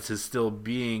book ends, is still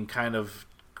being kind of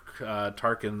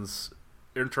Tarkin's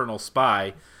internal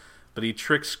spy, but he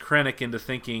tricks Krennic into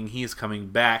thinking he's coming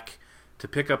back to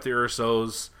pick up the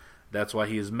Ursos. That's why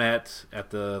he is met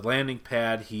at the landing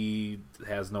pad. He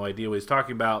has no idea what he's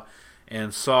talking about,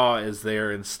 and Saw is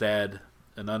there instead,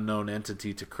 an unknown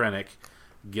entity to Krennic,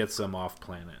 gets him off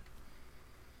planet.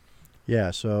 Yeah,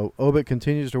 so Obit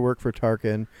continues to work for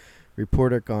Tarkin,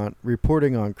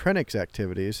 reporting on Krennic's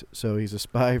activities, so he's a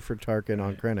spy for Tarkin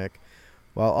on Krennic,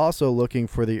 while also looking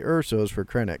for the Ursos for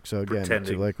Krennic. So again,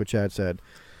 like what Chad said,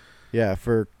 yeah,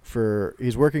 for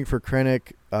he's working for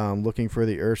Krennic, looking for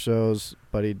the Ursos,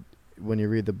 but when you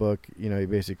read the book, he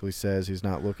basically says he's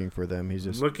not looking for them. He's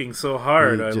just looking so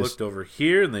hard. I looked over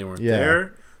here and they weren't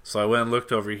there, so I went and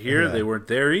looked over here. They weren't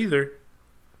there either.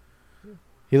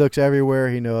 He looks everywhere.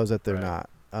 He knows that they're not.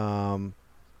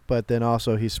 But then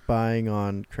also he's spying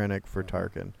on Krennic for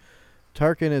Tarkin.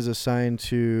 Tarkin is assigned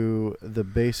to the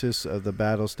basis of the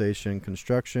battle station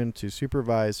construction to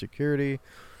supervise security,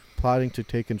 plotting to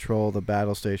take control of the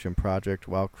battle station project,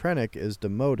 while Krennic is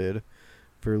demoted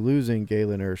for losing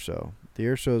Galen Urso. The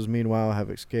Ursos, meanwhile, have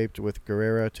escaped with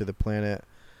Gerrera to the planet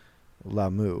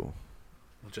Lamu,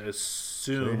 which I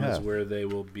assume is where they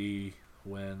will be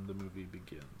when the movie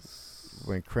begins.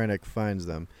 When Krennic finds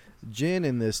them. Jyn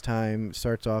in this time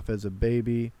starts off as a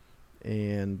baby,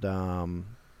 and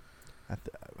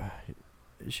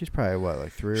she's probably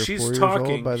like 3 or 4 years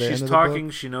old by the end of the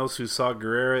book. She knows who Saw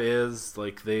Gerrera is.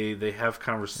 Like they have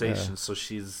conversations, so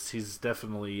she's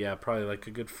definitely probably like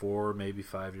a good 4, maybe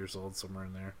 5 years old, somewhere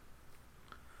in there.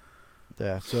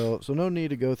 Yeah, so no need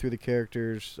to go through the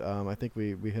characters. I think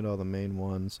we hit all the main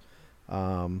ones.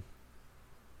 So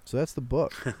that's the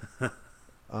book.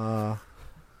 I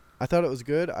thought it was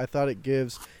good. I thought it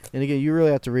gives, and again, you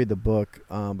really have to read the book,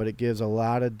 but it gives a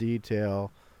lot of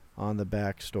detail on the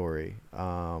backstory.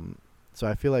 So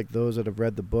I feel like those that have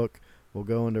read the book will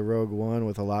go into Rogue One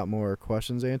with a lot more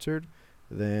questions answered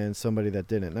than somebody that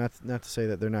didn't. Not to say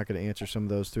that they're not going to answer some of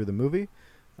those through the movie,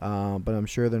 but I'm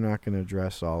sure they're not going to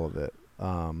address all of it.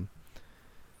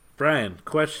 Brian,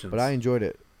 questions? But I enjoyed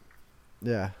it.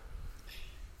 Yeah.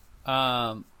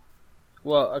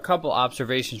 Well, a couple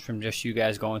observations from just you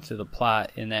guys going through the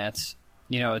plot, and that's,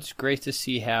 it's great to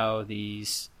see how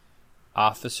these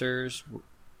officers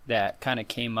that kind of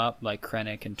came up, like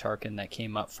Krennic and Tarkin, that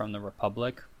came up from the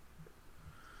Republic.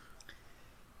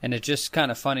 And it's just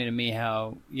kind of funny to me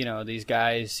how, these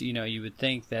guys, you would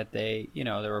think that they,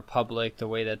 the Republic, the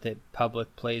way that the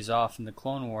Republic plays off in the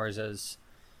Clone Wars as,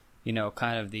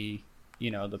 kind of the,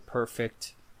 the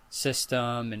perfect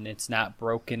system, and it's not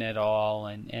broken at all,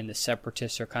 and the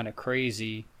Separatists are kind of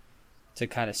crazy to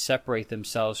kind of separate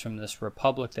themselves from this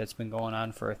Republic that's been going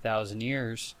on for 1,000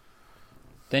 years.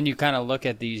 Then you kind of look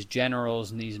at these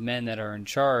generals and these men that are in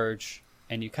charge,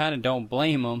 and you kind of don't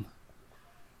blame them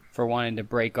for wanting to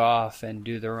break off and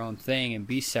do their own thing and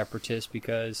be separatists,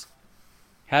 because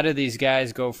how do these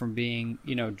guys go from being,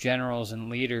 generals and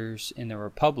leaders in the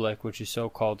Republic, which is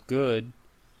so-called good,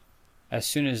 as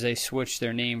soon as they switch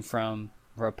their name from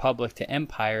Republic to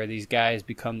Empire, these guys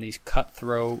become these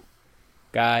cutthroat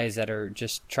guys that are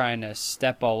just trying to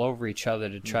step all over each other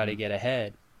to try to get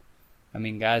ahead. I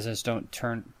mean, characters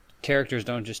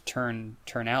don't just turn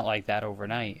out like that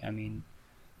overnight. I mean,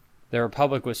 the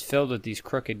Republic was filled with these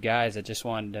crooked guys that just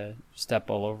wanted to step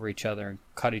all over each other and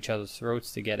cut each other's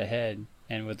throats to get ahead.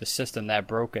 And with the system that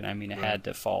broken, I mean, it had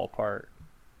to fall apart.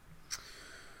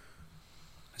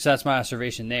 So that's my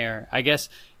observation there. I guess,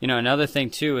 another thing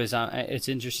too is it's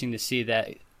interesting to see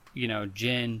that,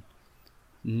 Jyn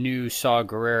knew Saw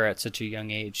Gerrera at such a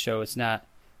young age. So it's not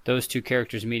those two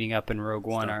characters meeting up in Rogue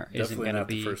One isn't going to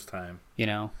be the first time.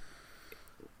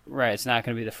 Right, it's not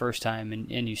going to be the first time,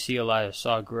 and you see a lot of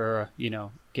Saw Gerrera,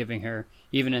 giving her,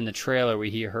 even in the trailer we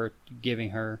hear her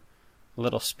giving her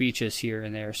little speeches here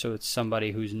and there, so it's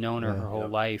somebody who's known her whole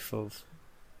life of...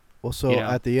 Well, so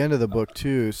at the end of the book,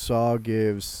 too, Saw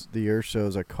gives the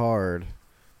Ursos a card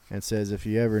and says, if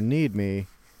you ever need me,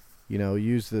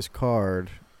 use this card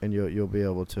and you'll be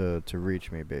able to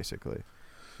reach me, basically.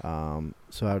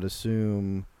 So I would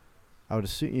assume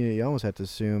you almost have to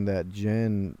assume that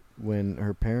Jyn, when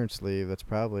her parents leave, that's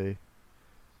probably,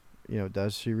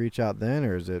 does she reach out then,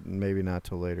 or is it maybe not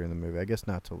till later in the movie? I guess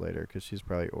not till later, because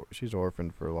she's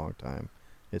orphaned for a long time,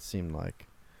 it seemed like.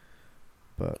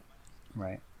 But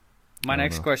right. My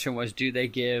next question was, do they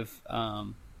give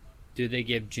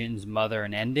Jin's mother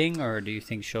an ending, or do you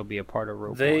think she'll be a part of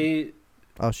Rogue One?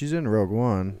 Oh, she's in Rogue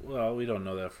One. Well, we don't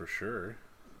know that for sure.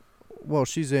 Well,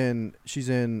 she's in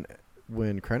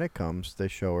when Krennic comes. They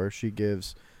show her. She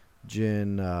gives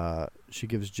Jyn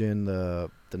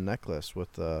the necklace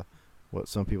with what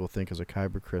some people think is a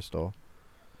kyber crystal.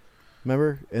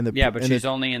 Remember? But she's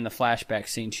only in the flashback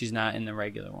scene. She's not in the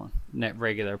regular one,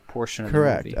 regular portion of the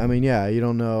movie. Correct. I mean, you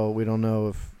don't know. We don't know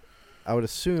if. I would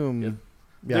assume. Yeah.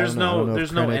 There's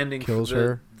no ending. Kills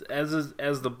her. As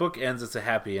the book ends, it's a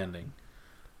happy ending.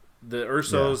 The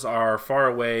Ursos are far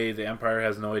away. The Empire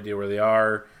has no idea where they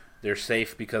are. They're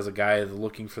safe because a guy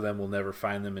looking for them will never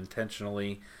find them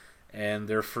intentionally, and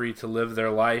they're free to live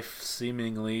their life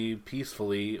seemingly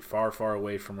peacefully, far, far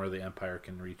away from where the Empire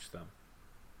can reach them.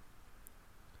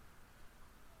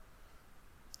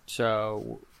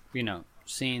 So,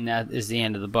 seeing that is the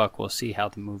end of the book, we'll see how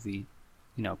the movie,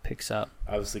 picks up.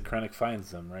 Obviously, Krennic finds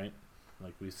them, right?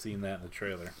 Like we've seen that in the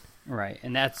trailer. Right,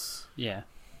 and that's, yeah.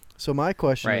 So my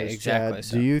question is, Chad,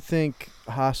 do you think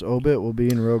Haas Obit will be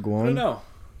in Rogue One? I don't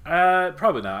know.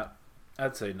 Probably not.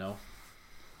 I'd say no.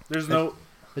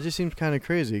 It just seems kind of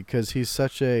crazy because he's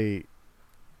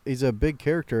a big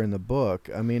character in the book.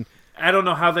 I mean, I don't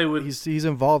know how they would. He's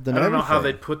involved in. I don't everything. know how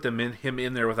they'd put him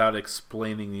in there without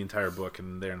explaining the entire book,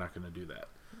 and they're not going to do that.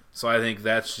 So I think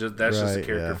that's just a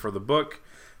character for the book.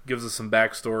 Gives us some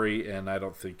backstory, and I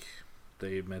don't think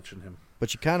they mention him.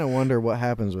 But you kind of wonder what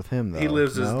happens with him, though. He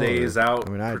lives his days out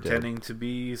pretending to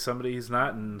be somebody he's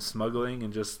not and smuggling,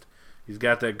 and just he's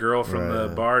got that girl from the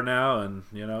bar now, and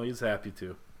he's happy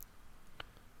too.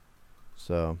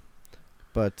 So,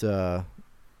 but it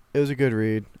was a good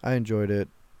read. I enjoyed it.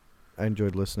 I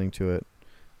enjoyed listening to it.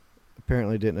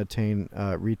 Apparently didn't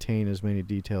retain as many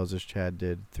details as Chad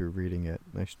did through reading it.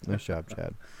 Nice job,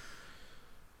 Chad.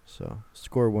 So,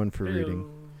 score 1 for reading.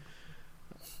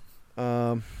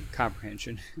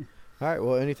 Comprehension. All right.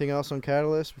 Well, anything else on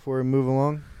Catalyst before we move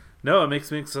along? No, it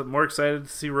makes me more excited to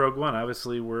see Rogue One.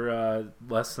 Obviously, we're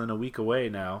less than a week away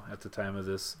now at the time of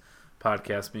this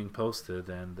podcast being posted,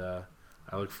 and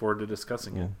I look forward to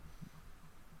discussing it.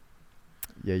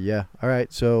 Yeah. All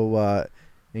right. So,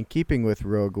 in keeping with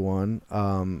Rogue One,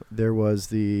 there was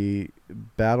the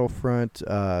Battlefront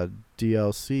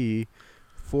DLC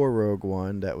for Rogue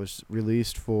One that was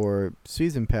released for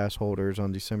Season Pass holders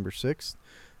on December 6th.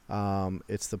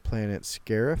 It's the planet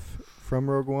Scarif from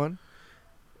Rogue One.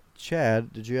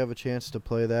 Chad, did you have a chance to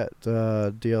play that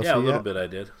DLC Yeah, a little bit I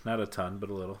did. Not a ton, but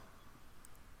a little.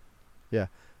 Yeah,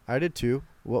 I did too.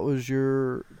 What was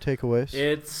your takeaways?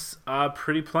 It's a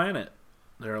pretty planet.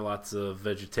 There are lots of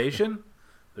vegetation.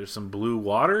 There's some blue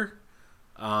water.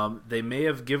 They may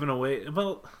have given away...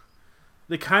 Well,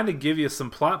 they kind of give you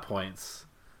some plot points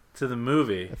to the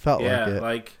movie. It felt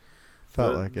like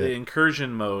it. The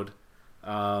incursion mode.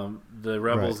 The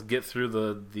rebels get through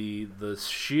the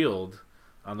shield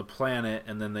on the planet,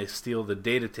 and then they steal the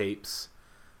data tapes,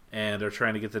 and are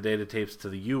trying to get the data tapes to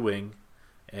the U-Wing.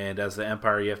 And as the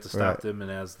Empire, you have to stop them, and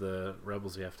as the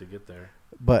rebels, you have to get there.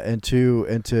 But and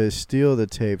to steal the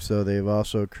tapes, though, they've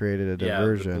also created a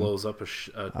diversion. Yeah, it blows up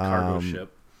a cargo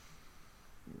ship.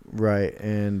 Right,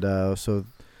 and so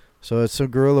it's some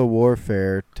guerrilla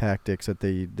warfare tactics that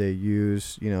they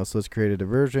use. So let's create a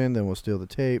diversion, then we'll steal the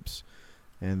tapes,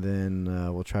 and then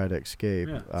we'll try to escape.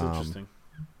 Yeah, it's interesting.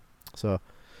 So,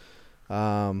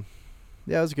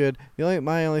 yeah, it was good.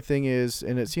 My only thing is,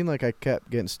 and it seemed like I kept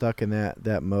getting stuck in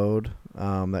that mode,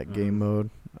 that game mode.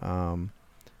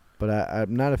 But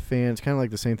I'm not a fan. It's kind of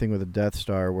like the same thing with the Death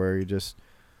Star, where you just,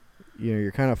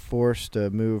 you're kind of forced to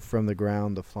move from the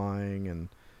ground to flying, and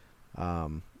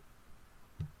I'm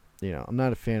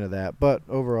not a fan of that. But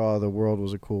overall, the world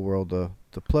was a cool world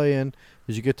to play in.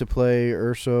 Did you get to play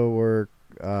Urso or?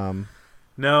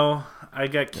 No, I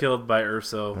got killed by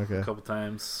Urso a couple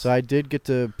times. So I did get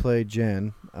to play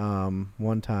Jen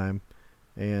one time,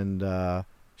 and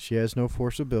she has no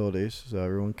force abilities, so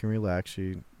everyone can relax.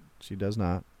 She does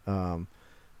not.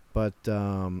 But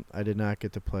I did not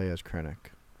get to play as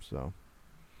Krennic, so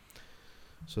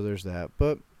there's that.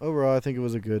 But overall, I think it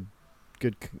was a good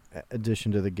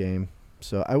addition to the game.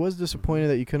 So I was disappointed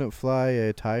that you couldn't fly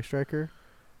a TIE Striker.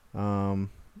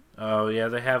 Oh yeah,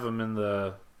 they have them in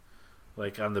the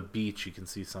on the beach. You can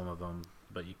see some of them,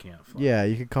 but you can't fly. Yeah,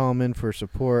 you could call them in for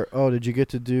support. Oh, did you get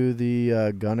to do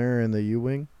the Gunner and the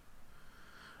U-wing?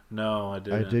 No, I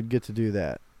didn't. I did get to do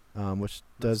that, which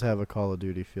does have a Call of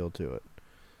Duty feel to it.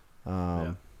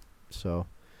 Yeah. So,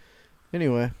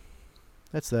 anyway,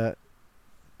 that's that.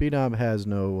 B-Knob has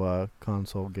no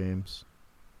console games.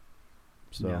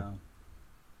 So, No.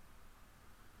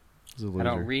 He's a loser. I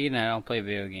don't read and I don't play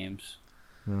video games.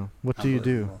 No. What do you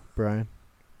do, Brian?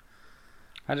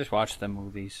 I just watch the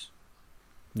movies.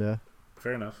 Yeah.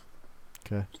 Fair enough.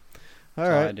 Okay. That's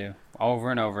all all right. I do. Over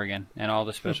and over again. And all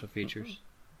the special features.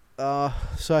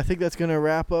 So I think that's going to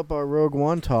wrap up our Rogue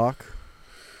One talk.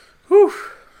 Whew.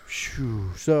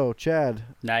 Phew. So, Chad,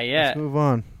 Not yet. let's move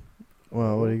on.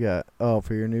 Well, what do you got? Oh,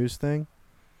 for your news thing?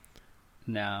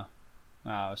 No. Oh,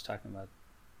 I was talking about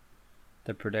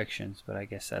the predictions, but I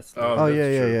guess that's the Oh, that's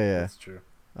yeah, true. yeah. That's true.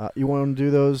 You want to do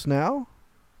those now?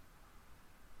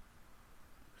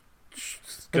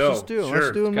 Go. Let's just do them. Sure.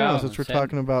 Let's do them now Go. since we're Send-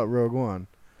 talking about Rogue One.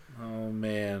 Oh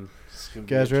man, this is gonna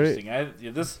Guys be ready?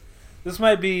 interesting. This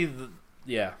might be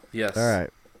yes. All right.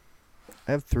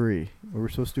 I have 3. We were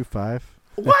supposed to do 5.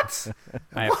 What?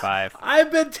 I have 5.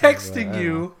 I've been texting Wow.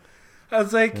 you. I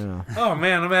was like, Yeah. oh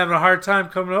man, I'm having a hard time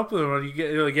coming up with them.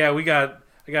 You're like, yeah, I got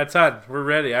a ton. We're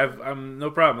ready. I'm no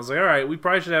problem. I was like, all right, we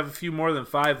probably should have a few more than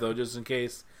 5 though, just in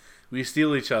case we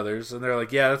steal each other's. And they're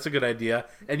like, yeah, that's a good idea.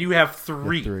 And you have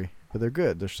 3. 3. But they're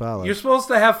good. They're solid. You're supposed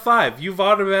to have 5. You've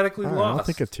automatically All right, lost. I'll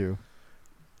think of 2.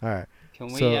 All right. Can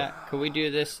we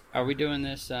do this? Are we doing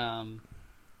this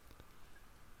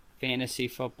fantasy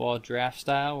football draft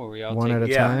style where we all One take at a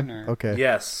a time? turn, or- Okay.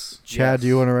 Yes. Chad, yes. do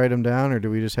you want to write them down, or do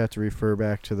we just have to refer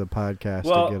back to the podcast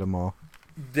Well, to get them all?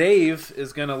 Dave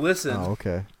is gonna listen Oh,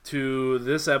 okay. to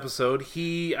this episode.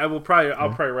 I'll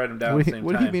probably write him down What at do the you same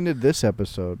what time. do you mean to this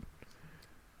episode?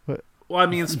 Well, I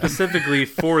mean specifically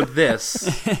for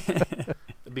this,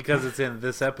 because it's in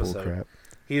this episode. Bullcrap.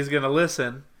 He's going to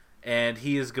listen, and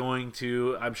he is going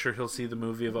to. I'm sure he'll see the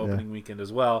movie of opening weekend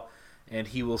as well, and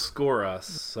he will score us.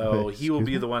 So Wait, he will excuse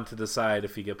be me? the one to decide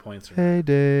if you get points or not. Hey,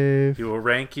 Dave. He will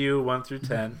rank you 1 through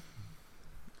 10,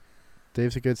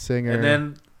 Dave's a good singer. and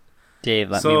then Dave,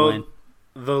 let me win.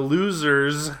 the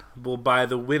losers will buy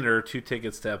the winner 2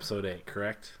 tickets to episode 8.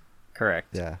 Correct? Correct.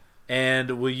 Yeah.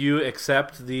 And will you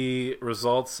accept the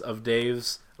results of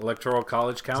Dave's electoral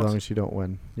college As count? long as you don't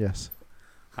win. Yes.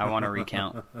 I want to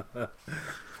recount. All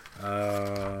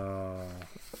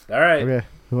right. Okay.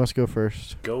 Who wants to go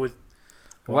first? Go with.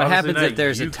 What obviously happens if not.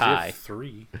 there's a You give tie?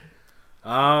 3.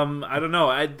 I don't know.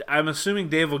 I'm assuming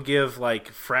Dave will give like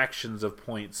fractions of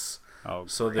points, Oh,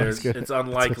 so That's good. it's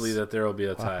unlikely that there will be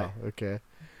a tie. Wow. Okay.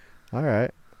 All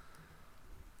right.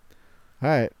 All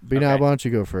right. B-Knob, Okay. why don't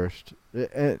you go first?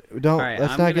 Don't All right,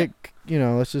 let's I'm not gonna- get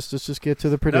let's just get to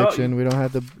the prediction. We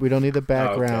don't need the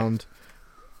background.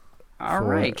 all for-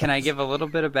 right. Can I give a little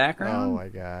bit of background? Oh my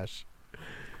gosh.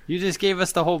 You just gave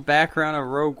us the whole background of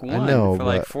Rogue One know, for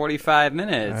like but 45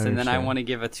 minutes, I and then I understand. want to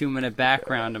give a 2-minute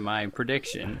background to my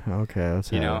prediction. Okay,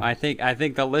 let's You know, have it. I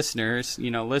think the listeners,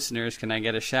 can I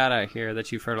get a shout out here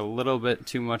that you've heard a little bit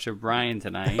too much of Brian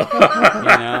tonight?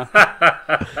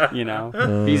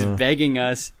 He's begging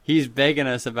us. He's begging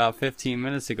us about 15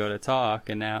 minutes ago to talk,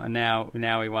 and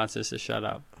now he wants us to shut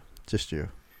up. Just you.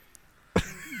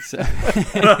 So,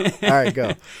 All right,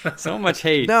 go. so much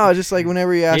hate. No, just like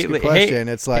whenever you ask Hate a le- question,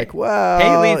 hate- it's like, hate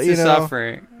well, leads you to know.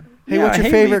 suffering. Hey, Yeah, what's your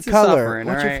hate favorite leads to color? suffering,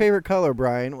 What's your alright? favorite color,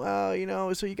 Brian?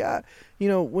 Well, so you got,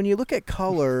 when you look at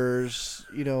colors,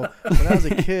 when I was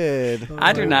a kid.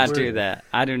 I do not Word. do that.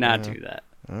 I do not Yeah. do that.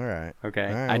 All right. Okay,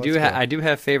 All right, I do. let's go. I do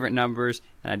have favorite numbers,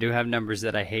 and I do have numbers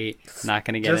that I hate. Not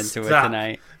going to get Just into stop. it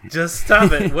tonight. Just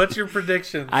stop it. What's your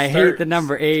prediction? I Start- hate the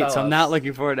number 8, tell so I'm us. not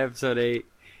looking forward to episode 8.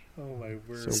 Oh my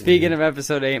word! Speaking of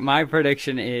episode 8, my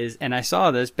prediction is, and I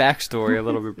saw this backstory a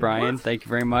little bit, Brian. Thank you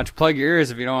very much. Plug your ears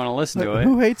if you don't want to listen to it.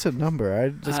 Who hates a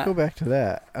number? Let's go back to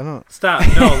that. I don't stop.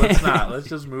 No, let's not. Let's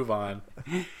just move on.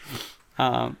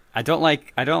 I don't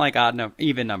like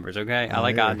even numbers. Okay, I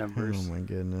like odd numbers. Oh my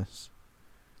goodness!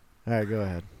 All right, go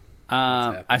ahead.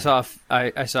 I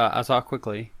saw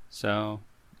quickly, so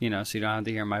so you don't have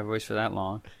to hear my voice for that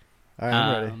long. All right,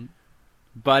 I'm ready.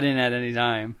 Button at any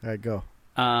time. All right, go.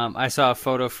 I saw a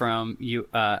photo from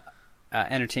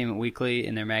Entertainment Weekly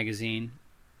in their magazine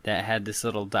that had this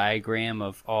little diagram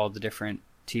of all the different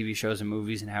TV shows and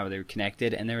movies and how they were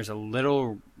connected, and there was a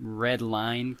little red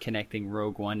line connecting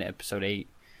Rogue One to Episode 8.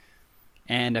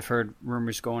 And I've heard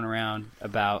rumors going around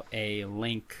about a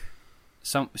link.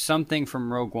 Something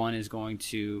from Rogue One is going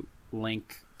to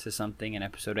link to something in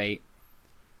Episode 8.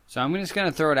 So I'm just going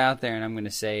to throw it out there, and I'm going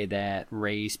to say that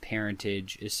Rey's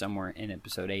parentage is somewhere in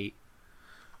Episode 8.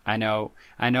 I know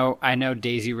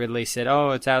Daisy Ridley said,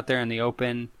 "Oh, it's out there in the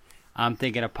open." I'm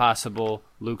thinking a possible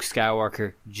Luke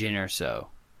Skywalker Jyn Erso.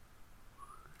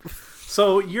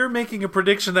 So you're making a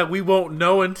prediction that we won't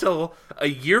know until a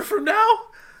year from now?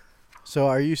 So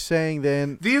are you saying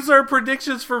then these are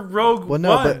predictions for Rogue One,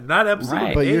 not Episode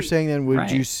 8? But you're saying then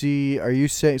are you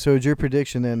saying, so is your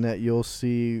prediction then that you'll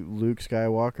see Luke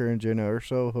Skywalker and Jyn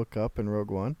Erso hook up in Rogue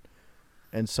One?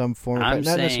 In some form, not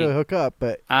necessarily hook up,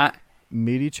 but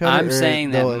meet each other? I'm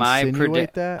saying that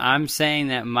I'm saying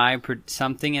that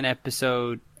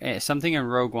something in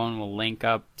Rogue One will link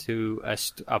up to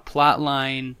a plot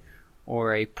line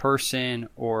or a person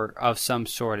or of some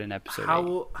sort in Episode 8.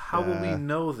 How will we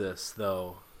know this,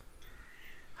 though?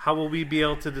 How will we be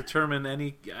able to determine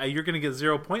any... you're going to get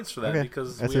 0 points for that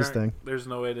because that's his thing. There's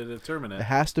no way to determine it. It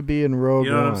has to be in Rogue One.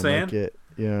 You know what I'm saying?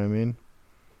 You know what I mean?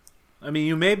 I mean,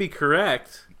 you may be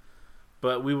correct,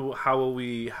 but how will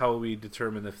we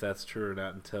determine if that's true or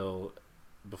not until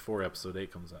before Episode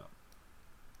 8 comes out?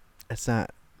 It's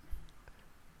not...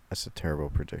 That's a terrible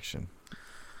prediction.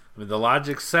 I mean, the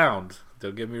logic's sound.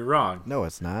 Don't get me wrong. No,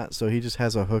 it's not. So he just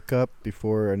has a hookup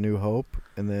before A New Hope,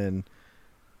 and then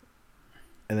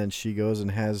she goes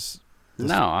and has.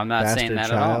 No, I'm not saying that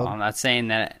at all. I'm not saying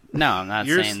that. No, I'm not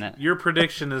saying that. Your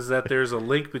prediction is that there's a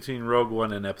link between Rogue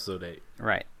One and Episode 8.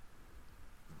 Right.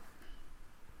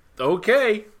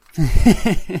 Okay.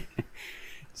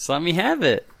 Just let me have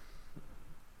it.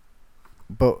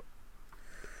 But.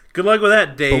 Good luck with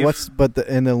that, Dave.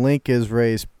 The link is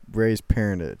Rey's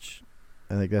parentage.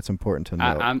 I think that's important to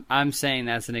know. I'm saying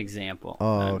that's an example.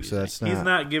 Oh, so that's not. He's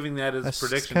not giving that as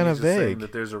prediction. Kind He's of just vague. saying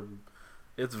that there's a.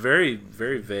 It's very,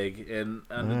 very vague and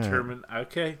undetermined. Right.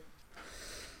 Okay.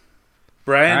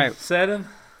 Brian Seddon?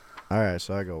 All right,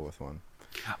 so I go with one.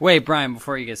 Wait, Brian,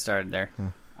 before you get started there.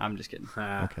 I'm just kidding.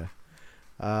 Okay.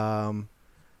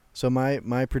 So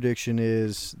my prediction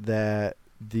is that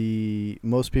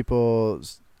most people,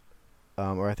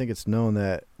 or I think it's known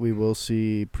that we will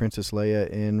see Princess Leia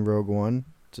in Rogue One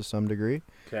to some degree.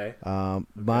 Okay.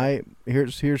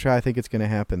 Here's how I think it's going to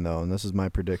happen, though, and this is my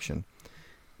prediction.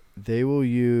 They will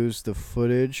use the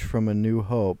footage from A New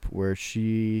Hope where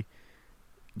she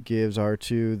gives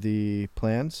R2 the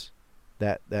plans,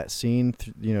 that scene,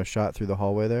 shot through the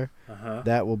hallway there.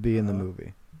 That will be in the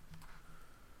movie.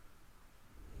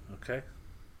 Okay.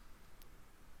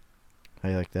 How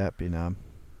you like that, B-Knob?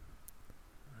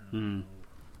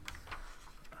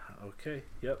 Okay.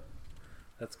 Yep.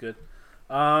 That's good.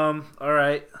 All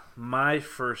right. My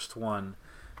first one.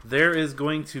 There is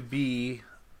going to be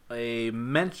a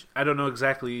mention. I don't know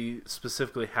exactly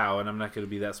specifically how, and I'm not going to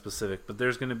be that specific, but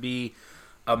there's going to be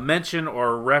a mention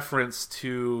or a reference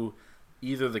to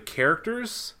either the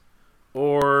characters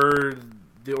or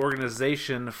the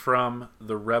organization from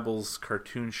the Rebels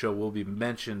cartoon show will be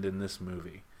mentioned in this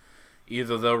movie.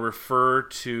 Either they'll refer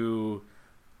to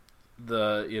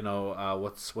the,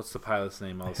 what's the pilot's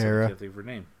name? Hera. I can't think of her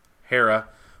name. Hera.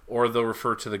 Or they'll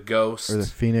refer to the Ghost. Or the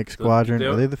Phoenix Squadron.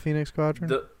 Are they the Phoenix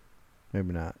Squadron?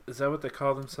 Maybe not. Is that what they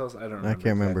call themselves? I don't know. I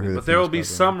can't remember who. But there will be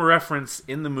some reference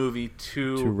in the movie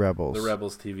to Rebels. The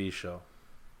Rebels TV show.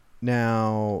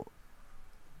 Now,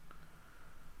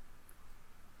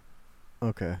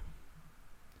 okay.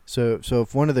 So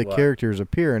if one of the characters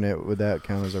appear in it, would that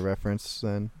count as a reference?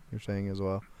 Then you're saying as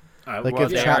well.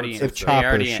 If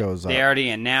Chopper shows up, they already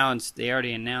announced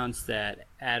that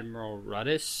Admiral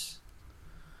Ruddus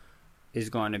is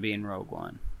going to be in Rogue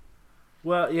One.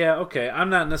 Well, yeah, okay.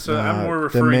 I'm not necessarily. I'm more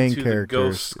referring to the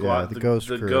Ghost Squad, the Ghost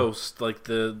crew. Ghost, like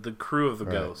the crew of the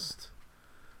Ghost.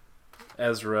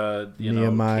 Ezra,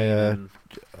 Nehemiah,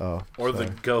 Kanan, or the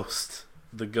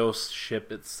Ghost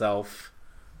ship itself,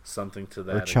 something to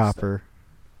that. Or Chopper.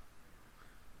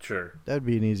 Sure. That'd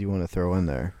be an easy one to throw in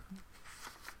there.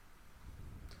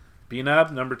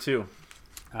 B-Knob, number 2.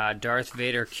 Darth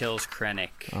Vader kills Krennic.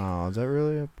 Oh, is that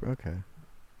really okay?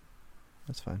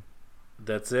 That's fine.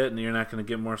 That's it, and you're not going to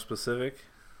get more specific?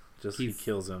 Just he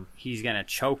kills him. He's going to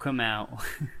choke him out.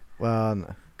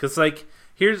 Well, because like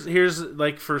here's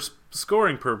like for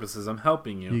scoring purposes, I'm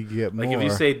helping you. You get more. Like if you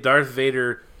say Darth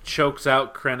Vader chokes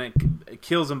out Krennic,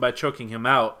 kills him by choking him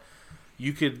out,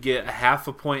 you could get a half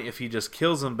a point if he just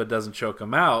kills him but doesn't choke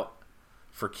him out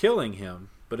for killing him.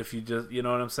 But if you just, you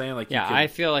know what I'm saying? Like yeah, I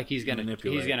feel like he's either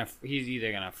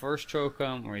gonna first choke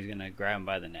him or he's gonna grab him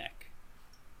by the neck.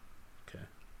 Okay.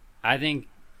 I think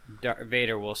Darth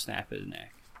Vader will snap his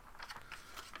neck.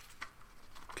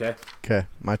 Okay. Okay,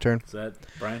 my turn. Is that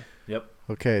Brian? Yep.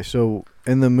 Okay, so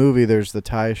in the movie there's the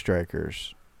TIE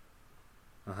Strikers.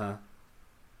 Uh-huh.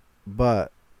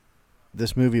 But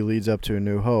this movie leads up to A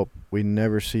New Hope. We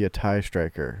never see a TIE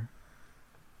Striker.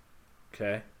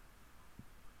 Okay.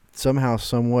 Somehow,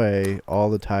 some way, all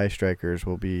the TIE Strikers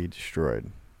will be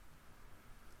destroyed.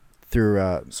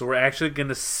 Through so we're actually going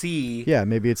to see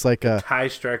maybe it's like a TIE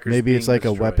Strikers maybe it's like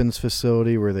destroyed. a weapons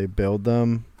facility where they build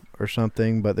them or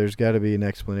something, but there's got to be an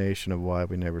explanation of why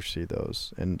we never see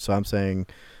those. And so I'm saying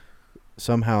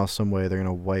somehow, some way, they're going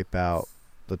to wipe out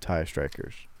the TIE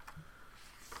Strikers.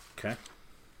 Okay.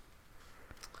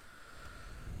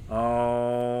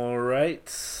 All right.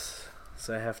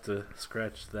 So I have to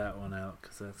scratch that one out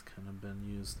because that's kind of been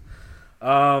used.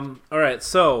 All right.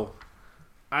 So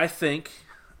I think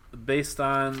based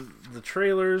on the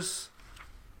trailers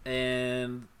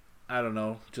and I don't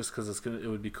know, just because it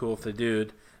would be cool if they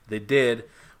did.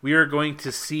 We are going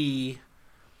to see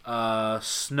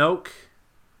Snoke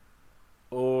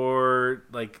or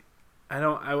like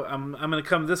I'm going to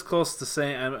come this close to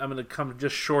saying I'm going to come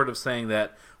just short of saying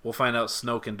that we'll find out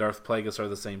Snoke and Darth Plagueis are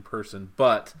the same person,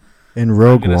 but in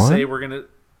Rogue One, I'm going to One, say we're going to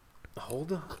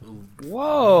hold on.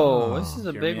 Whoa, this is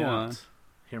a big one.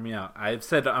 Hear me out. I've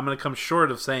said I'm going to come short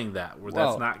of saying that.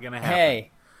 That's not going to happen.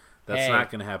 Hey. That's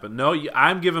not going to happen. No,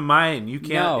 I'm giving mine. You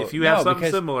can't. If you have something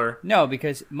similar. No,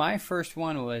 because my first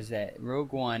one was that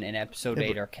Rogue One and Episode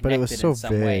 8 are but it was connected so in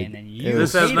some vague. way, and then you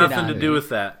This has hated nothing on to me. do with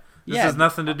that. This has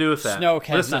nothing to do with that. Snoke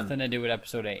has Listen. nothing to do with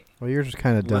Episode 8. well, you're just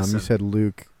kind of dumb. Listen. You said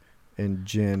Luke and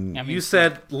Jin. I mean, You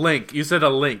said link. You said a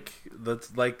link.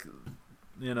 That's like,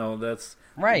 that's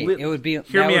right. It would be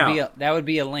Hear me out. That would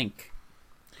be a link.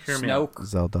 Hear me out. Snoke.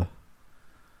 Zelda.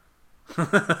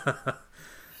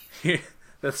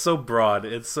 That's so broad.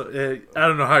 It's so, I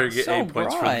don't know how you get So 8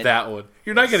 points for broad. that one.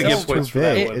 You're not going to get points for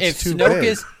that one. It's too Snoke vague.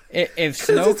 is if Because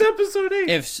Snoke it's Episode 8.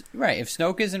 if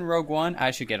Snoke is in Rogue One,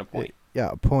 I should get a point. Yeah,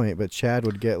 a point, but Chad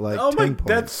would get like 10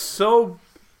 points.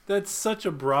 That's such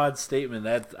a broad statement.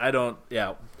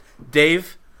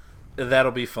 Dave,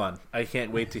 that'll be fun. I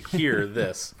can't wait to hear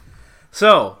this.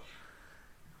 So,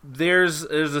 there's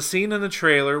a scene in the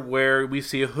trailer where we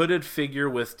see a hooded figure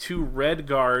with 2 red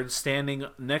guards standing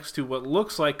next to what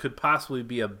looks like could possibly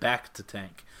be a Bacta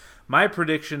tank. My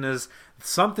prediction is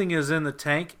something is in the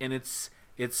tank, and it's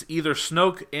either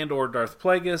Snoke and or Darth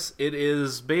Plagueis. It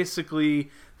is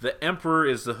basically the Emperor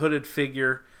is the hooded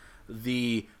figure.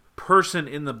 The person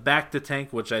in the Bacta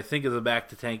tank, which I think is a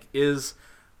Bacta tank, is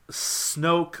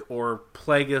Snoke or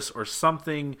Plagueis or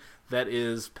something that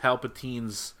is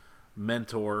Palpatine's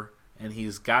mentor, and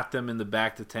he's got them in the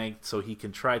Bacta tank so he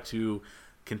can try to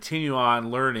continue on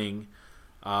learning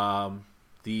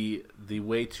the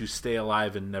way to stay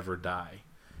alive and never die.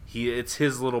 It's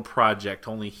his little project.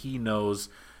 Only he knows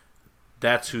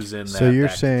that's who's in that. So you're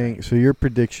Bacta saying, tank. so your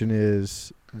prediction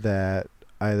is that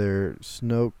either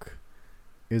Snoke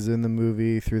is in the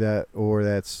movie through that, or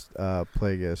that's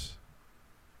Plagueis.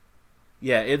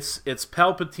 Yeah, it's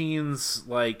Palpatine's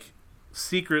like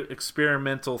secret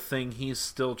experimental thing. He's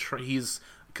still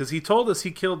because he told us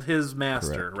he killed his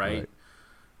master, Correct, right?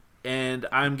 And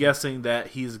I'm guessing that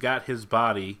he's got his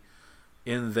body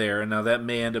in there. And now that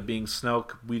may end up being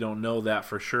Snoke. We don't know that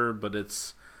for sure, but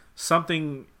it's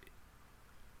something.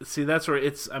 See, that's where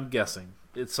I'm guessing.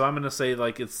 So I'm going to say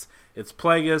like it's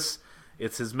Plagueis.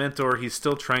 It's his mentor. He's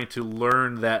still trying to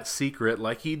learn that secret,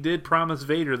 like he did promise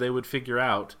Vader they would figure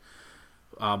out.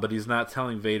 But he's not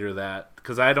telling Vader that,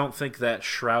 because I don't think that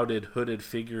shrouded, hooded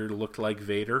figure looked like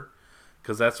Vader,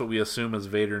 because that's what we assume is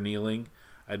Vader kneeling.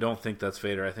 I don't think that's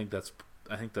Vader. I think that's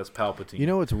Palpatine. You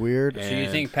know what's weird? So you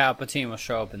think Palpatine will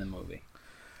show up in the movie?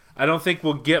 I don't think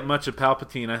we'll get much of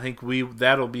Palpatine. I think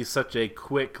that'll be such a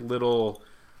quick little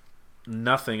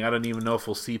nothing. I don't even know if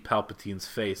we'll see Palpatine's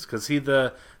face, because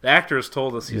the actor has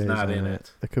told us he's not in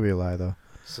it. That could be a lie, though.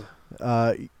 So,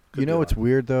 you know what's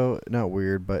weird, though? Not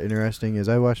weird, but interesting, is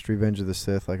I watched Revenge of the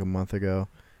Sith like a month ago,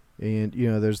 And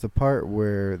there's the part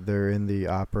where they're in the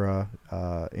opera,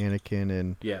 Anakin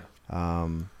and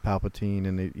Palpatine,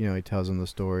 and he tells him the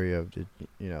story of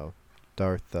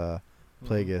Darth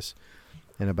Plagueis,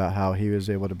 and about how he was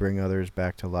able to bring others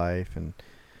back to life,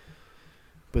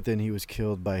 but then he was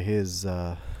killed by his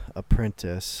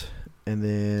apprentice, and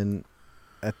then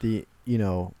at the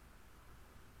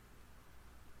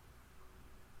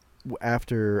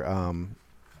after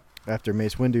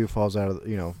Mace Windu falls out of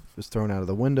is thrown out of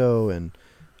the window, and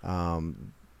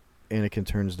Anakin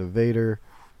turns to Vader,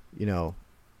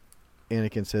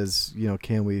 Anakin says,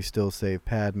 can we still save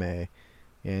Padme?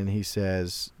 And he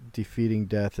says, defeating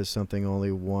death is something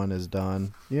only one has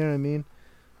done. You know what I mean?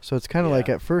 So it's kind of like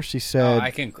at first he said... I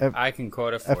can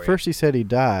quote it for you. At first he said he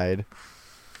died,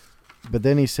 but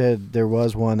then he said there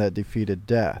was one that defeated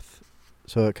death.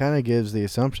 So it kind of gives the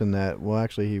assumption that, well,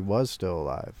 actually he was still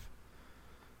alive.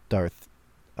 Darth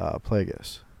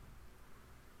Plagueis.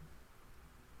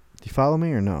 Do you follow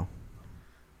me or no?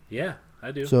 Yeah,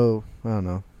 I do. So, I don't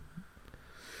know.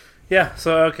 Yeah,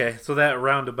 so okay. So that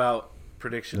roundabout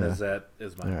prediction is mine.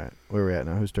 All right, where are we at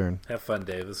now? Whose turn? Have fun,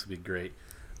 Dave. This will be great.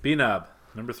 B-Knob,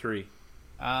 number 3.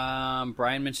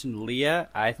 Brian mentioned Leia,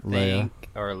 I think,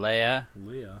 or Leia.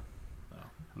 Leia. Oh,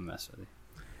 I'm messing with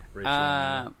you.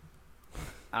 Rachel.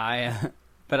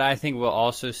 But I think we'll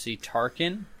also see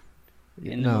Tarkin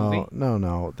in the movie.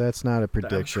 No, that's not a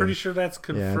prediction. I'm pretty sure that's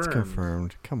confirmed. Yeah, it's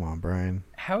confirmed. Come on, Brian.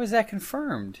 How is that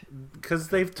confirmed? Because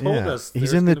they've told us.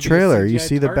 He's in the trailer. You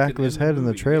see the back of his head in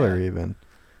the trailer, even.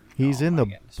 He's in the.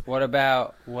 Goodness. What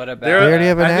about? They already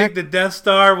have an I think the Death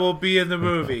Star will be in the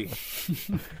movie.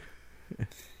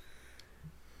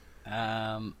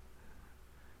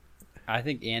 I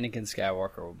think Anakin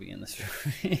Skywalker will be in this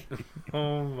movie.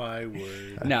 Oh my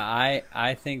word! No,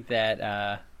 I think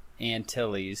that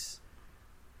Antilles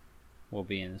will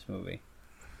be in this movie.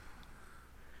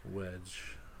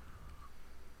 Wedge.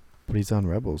 But he's on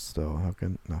Rebels, though. How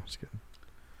can? No, just kidding.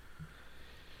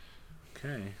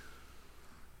 Okay.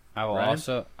 I will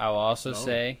also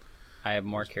say I have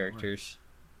more characters.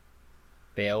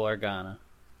 Bail Organa.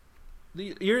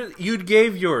 You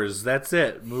gave yours. That's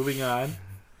it. Moving on.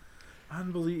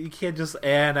 Unbelievable. You can't just.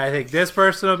 And I think this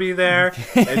person will be there.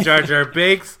 And Jar Jar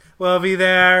Binks will be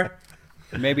there.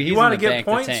 Maybe he's you want to get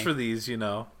points for these,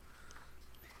 All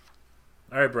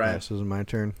right, Brian. This is my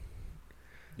turn.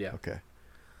 Yeah. Okay.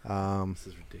 This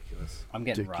is ridiculous. I'm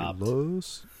getting robbed.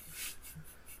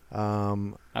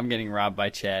 I'm getting robbed by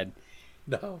Chad.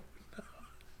 No.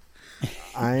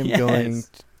 I'm going.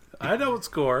 I know what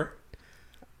score.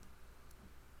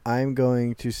 I'm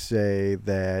going to say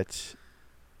that.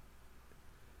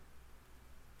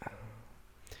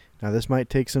 Now, this might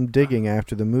take some digging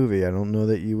after the movie. I don't know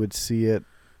that you would see it,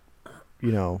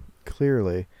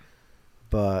 clearly.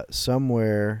 But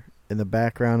somewhere in the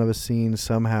background of a scene,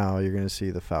 somehow, you're going to see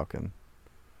the Falcon.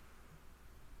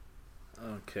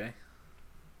 Okay.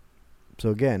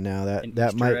 So, again, now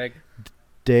that might... egg.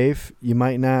 Dave, you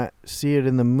might not see it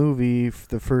in the movie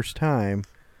the first time.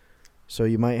 So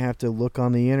you might have to look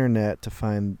on the internet to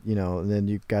find, and then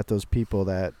you've got those people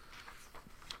that...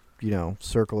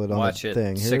 circle it on Watch the it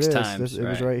thing. Here 6 it is. times. It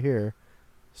was right here.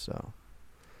 So.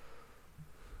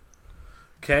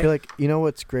 Okay. I feel like,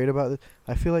 what's great about this?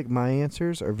 I feel like my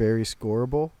answers are very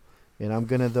scoreable, and I'm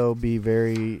going to, though, be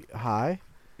very high.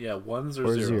 Yeah, ones or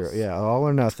zeros. Zero. Yeah, all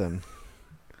or nothing.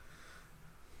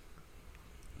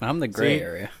 I'm the gray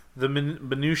area. The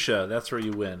minutia, that's where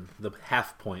you win. The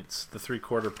half points, the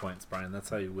 3/4 points, Brian. That's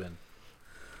how you win.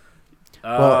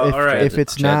 Well, all right. If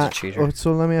it's Chad's not, a cheater.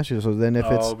 so let me ask you. So then, if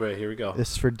it's, right, here we go.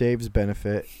 This is for Dave's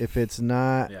benefit. If it's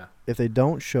not, if they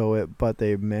don't show it, but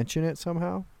they mention it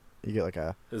somehow, you get like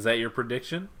a. Is that your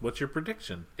prediction? What's your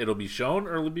prediction? It'll be shown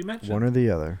or it'll be mentioned. One or the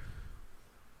other.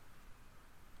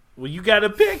 Well, you got to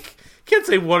pick. Can't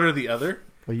say one or the other.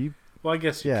 Well, I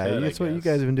guess you could. That's what you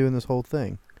guys have been doing this whole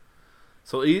thing.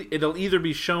 So it'll either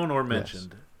be shown or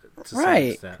mentioned. Yes. To some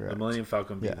extent. The Millennium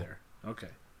Falcon will be there. Okay.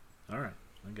 All right.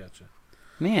 I gotcha.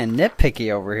 Man,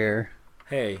 nitpicky over here.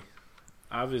 Hey,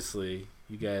 obviously,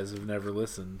 you guys have never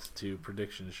listened to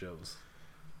prediction shows.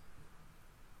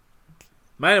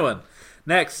 My one.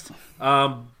 Next.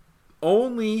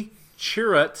 Only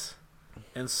Chirrut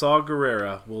and Saw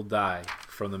Gerrera will die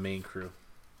from the main crew.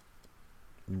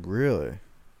 Really?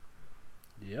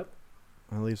 Yep.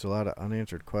 That leaves a lot of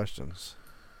unanswered questions.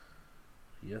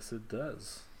 Yes, it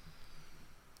does.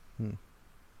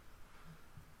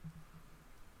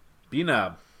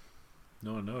 B-Knob.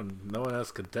 No one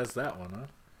else could test that one, huh?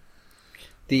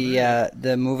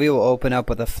 The movie will open up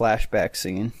with a flashback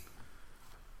scene.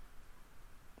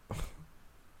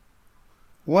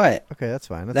 What? Okay, that's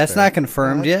fine. That's fair. not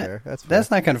confirmed Yeah, yet. fair. That's fair.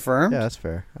 That's not confirmed. Yeah, that's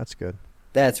fair. That's good.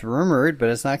 That's rumored, but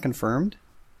it's not confirmed.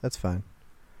 That's fine.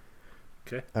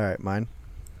 Okay. All right, mine.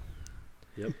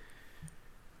 Yep.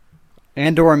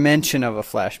 And/or mention of a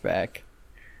flashback.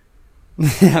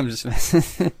 I'm just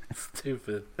messing.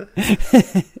 Stupid.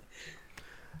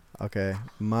 Okay,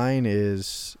 mine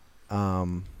is.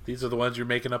 These are the ones you're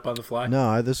making up on the fly?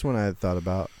 No, this one I had thought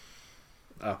about.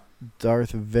 Oh.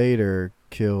 Darth Vader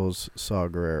kills Saw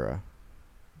Gerrera.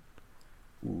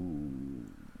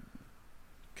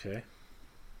 Okay.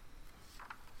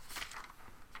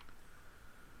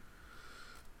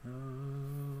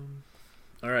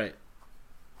 All right.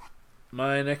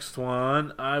 My next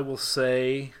one, I will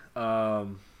say.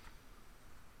 I'm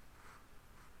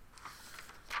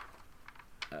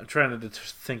trying to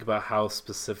think about how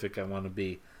specific I want to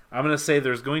be. I'm going to say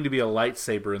there's going to be a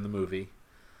lightsaber in the movie.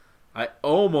 I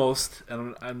almost,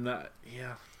 and I'm not.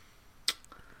 Yeah.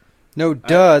 No,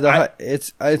 duh.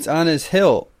 It's on his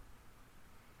hilt.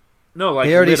 No, like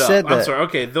he already lit up. said that. I'm sorry.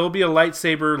 Okay, there'll be a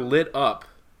lightsaber lit up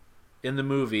in the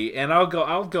movie, and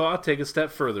I'll take a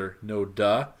step further. No,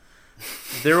 duh.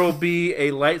 There will be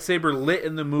a lightsaber lit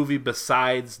in the movie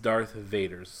besides Darth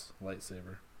Vader's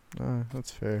lightsaber.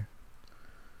 That's fair.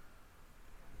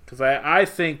 Because I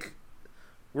think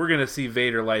we're gonna see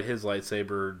Vader light his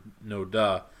lightsaber. No,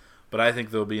 duh. But I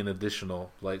think there'll be an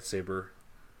additional lightsaber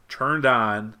turned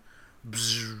on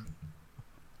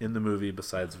in the movie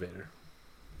besides Vader.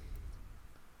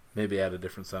 Maybe add a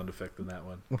different sound effect than that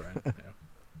one, Brian. Yeah.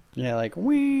 Yeah, like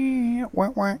wee, wah,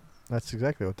 wah. That's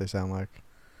exactly what they sound like.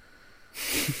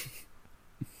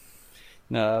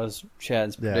 No, that was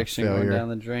Chad's prediction going failure. down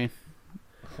the drain.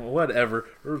 Whatever.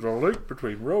 There's a link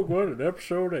between Rogue One and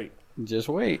Episode 8. Just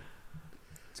wait.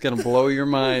 It's gonna blow your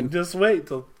mind. Just wait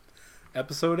till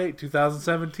Episode 8,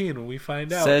 2017, when we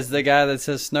find out. Says the guy that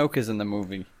says Snoke is in the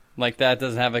movie. Like that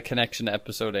doesn't have a connection to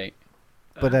Episode 8.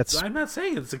 But that's I'm not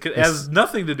saying it has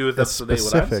nothing to do with that's Episode 8.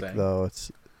 What I'm specific, saying, though.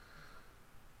 It's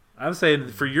I'm saying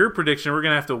for your prediction, we're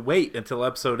gonna have to wait until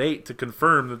Episode 8 to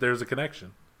confirm that there's a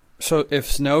connection. So if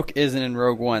Snoke isn't in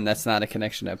Rogue One, that's not a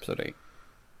connection to Episode 8.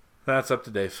 That's up to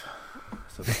Dave.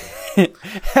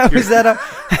 How is that up?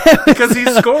 Because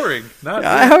he's scoring.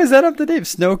 How is that up to Dave?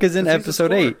 Snoke is in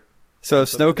Episode 8. So if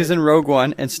That's up Snoke to is in Rogue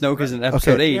One and Snoke is in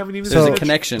Episode Okay. 8, You haven't even there's seen a it.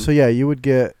 connection. so yeah, you would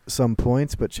get some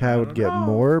points, but I Chad would don't get know.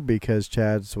 more because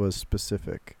Chad's was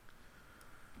specific.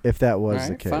 If that was All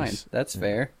the right, case, fine. That's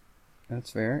fair. That's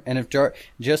fair. And if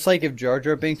just like if Jar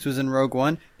Jar Binks was in Rogue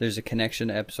One, there's a connection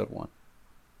to Episode 1.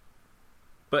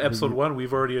 But Episode 1,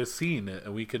 we've already seen it,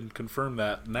 and we can confirm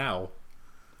that now.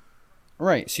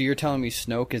 Right. So you're telling me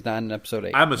Snoke is not in Episode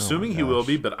 8? I'm assuming he will gosh.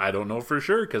 be, but I don't know for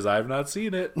sure because I've not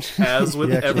seen it, as with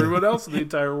Yeah, actually- everyone else in the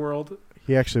entire world.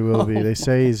 he actually will be. They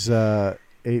say he's 8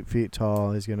 feet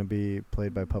tall. He's going to be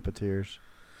played by puppeteers.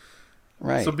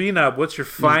 Right. So, B-Nob, what's your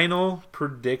final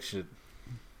prediction?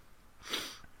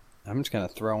 I'm just gonna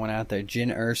throw one out there.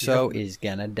 Jyn Erso is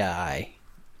gonna die.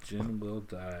 Jyn will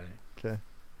die. Okay.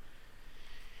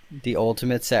 The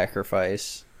ultimate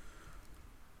sacrifice.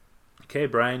 Okay,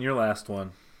 Brian, your last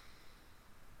one.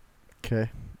 Okay.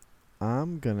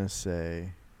 I'm going to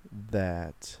say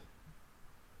that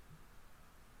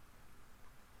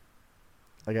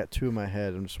I got two in my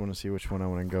head. I just want to see which one I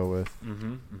want to go with.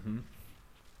 Mm-hmm.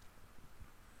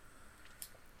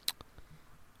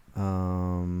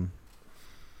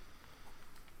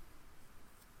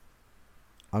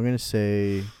 I'm going to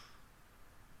say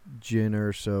Jyn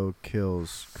Erso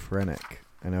kills Krennic.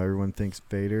 I know everyone thinks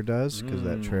Vader does because of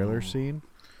that trailer scene.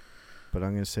 But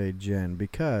I'm going to say Jyn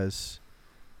because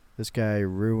this guy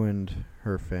ruined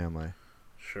her family.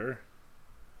 Sure.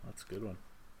 That's a good one.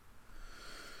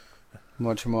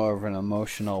 Much more of an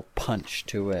emotional punch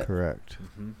to it. Correct.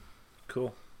 Mm-hmm.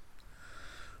 Cool.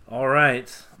 All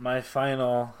right. My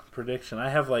final prediction. I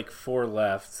have like 4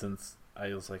 left since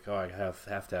I was like, I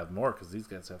have to have more because these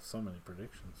guys have so many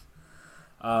predictions.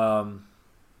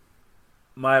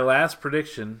 My last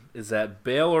prediction is that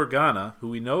Bail Organa, who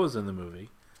we know is in the movie,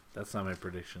 that's not my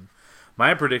prediction.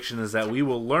 My prediction is that we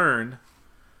will learn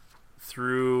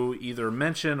through either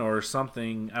mention or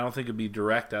something. I don't think it'll be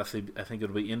direct. I think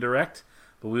it'll be indirect.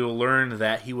 But we will learn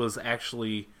that he was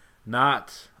actually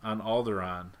not on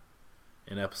Alderaan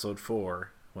in Episode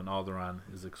 4 when Alderaan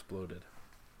is exploded.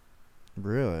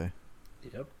 Really?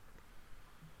 Yep.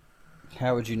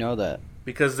 How would you know that?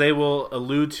 Because they will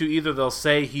allude to either they'll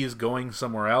say he's going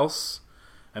somewhere else.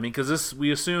 I mean, because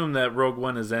we assume that Rogue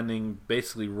One is ending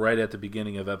basically right at the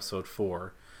beginning of Episode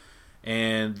 4.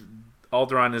 And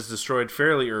Alderaan is destroyed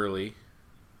fairly early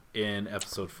in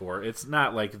Episode 4. It's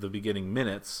not like the beginning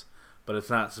minutes, but it's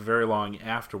not very long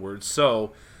afterwards.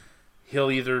 So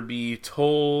he'll either be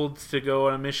told to go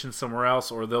on a mission somewhere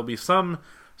else, or there'll be some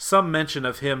mention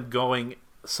of him going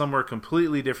somewhere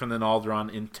completely different than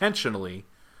Alderaan intentionally,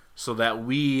 so that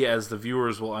we as the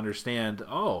viewers will understand,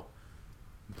 oh,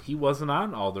 he wasn't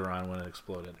on Alderaan when it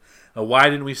exploded. Why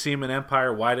didn't we see him in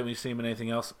Empire? Why didn't we see him in anything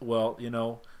else? Well,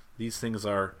 these things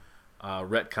are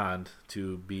retconned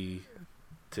to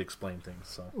explain things.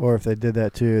 So. Or if they did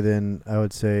that too, then I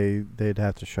would say they'd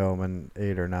have to show him in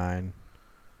 8 or 9.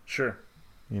 Sure.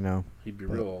 He'd be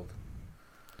real old.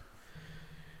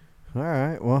 All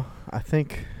right. Well, I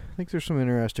think there's some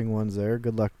interesting ones there.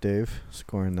 Good luck, Dave,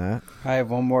 scoring that. I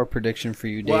have one more prediction for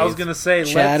you, Dave. Well, I was gonna say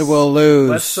Chad will lose.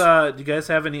 Let's. Do you guys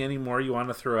have any more you want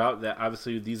to throw out? That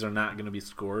obviously these are not going to be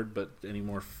scored, but any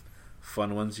more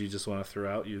fun ones you just want to throw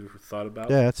out? You thought about?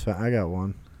 Yeah, that's fine. I got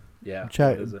one. Yeah.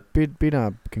 Chad, what is it?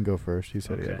 B-Knob can go first. He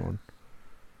said he had one.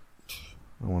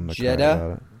 I wanted to cry Jeddah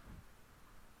about it.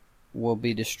 will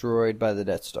be destroyed by the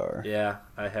Death Star. Yeah,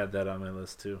 I had that on my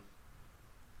list too.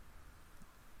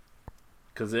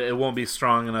 Because it won't be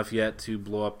strong enough yet to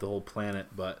blow up the whole planet,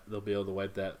 but they'll be able to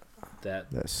wipe that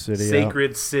city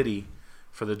sacred city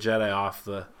for the Jedi off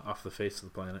the face of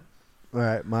the planet. All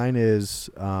right, mine is,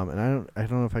 and I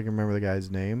don't know if I can remember the guy's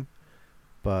name,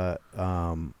 but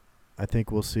I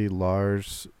think we'll see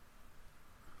Lars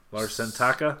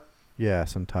Santaka? Yeah,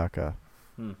 Santaka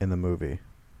in the movie.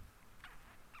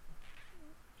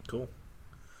 Cool.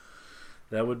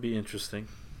 That would be interesting.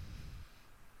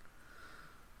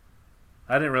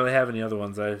 I didn't really have any other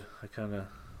ones. I kind of...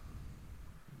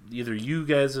 Either you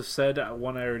guys have said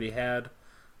one I already had.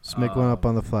 Just make one up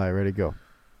on the fly. Ready, go.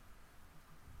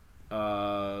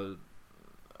 Go.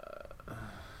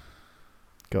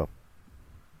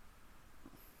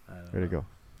 Ready, go.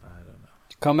 I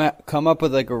don't know. Come up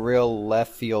with like a real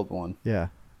left field one. Yeah.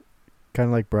 Kind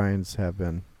of like Brian's have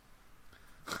been.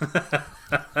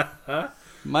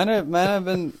 Might have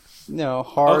been,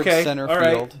 hard center all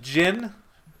field. Right.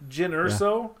 Jyn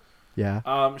Erso. Yeah.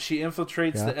 She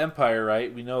infiltrates the Empire,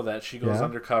 right? We know that. She goes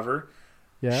undercover.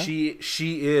 Yeah. She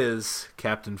is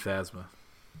Captain Phasma.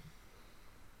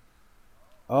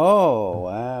 Oh,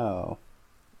 wow.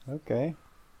 Okay.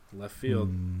 Left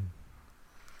field.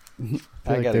 I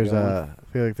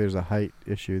feel like there's a height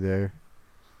issue there.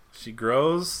 She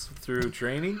grows through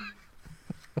training.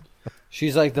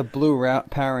 She's like the blue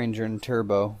Power Ranger in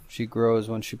Turbo. She grows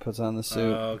when she puts on the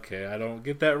suit. Okay, I don't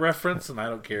get that reference, and I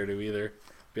don't care to either.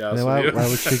 Be honest with you. Why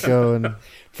would she go and...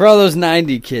 For all those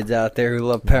 90 kids out there who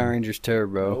love Power Rangers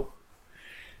Turbo.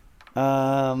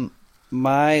 Nope.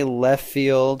 My left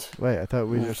field. Wait, I thought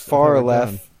we just... Far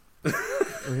left.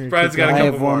 Brian's got a couple I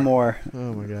have one more.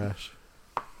 Oh, my gosh.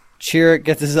 Chirrut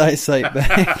gets his eyesight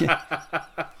back.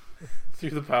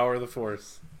 Through the power of the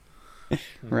Force.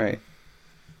 Right.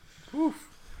 Whew.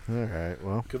 All right,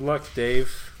 well. Good luck,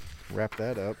 Dave. Wrap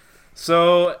that up.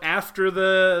 So after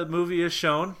the movie is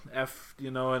shown,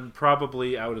 and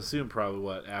probably, I would assume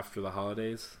after the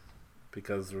holidays,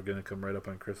 because we're going to come right up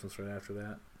on Christmas right after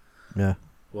that. Yeah.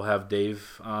 We'll have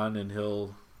Dave on, and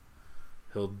he'll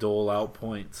dole out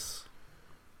points.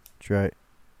 That's right.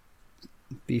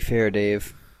 Be fair,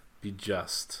 Dave. Be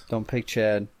just. Don't pick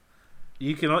Chad.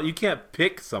 You can't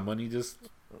pick someone. You just,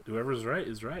 whoever's right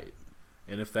is right.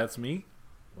 And if that's me,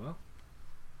 well,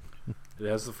 it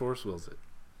has the Force wills it.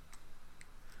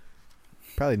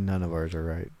 Probably none of ours are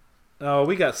right. Oh,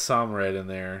 we got some right in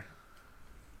there.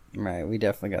 Right, we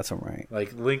definitely got some right.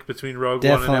 Like link between Rogue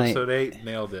One and Episode 8,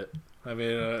 nailed it. I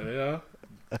mean,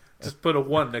 just put a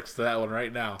 1 next to that one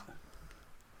right now.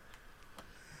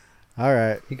 All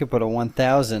right. You could put a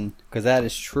 1,000 because that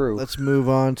is true. Let's move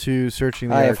on to searching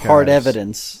the archives. I have hard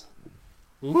evidence.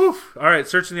 Woof. All right,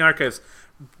 searching the archives.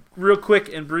 Real quick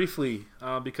and briefly,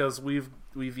 because we've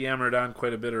yammered on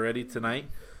quite a bit already tonight.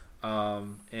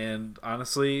 And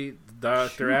honestly,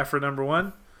 Dr. Aphra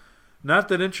 #1, not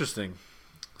that interesting.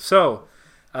 So,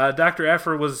 Dr.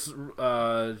 Aphra was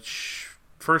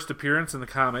first appearance in the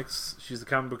comics. She's a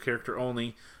comic book character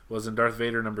only. Was in Darth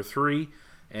Vader #3,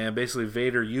 and basically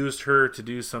Vader used her to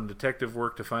do some detective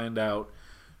work to find out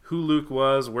who Luke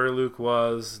was, where Luke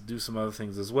was, do some other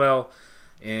things as well.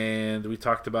 And we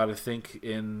talked about, I think,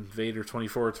 in Vader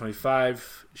 24 or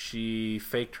 25, she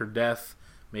faked her death,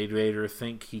 made Vader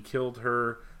think he killed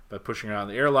her by pushing her out in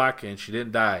the airlock, and she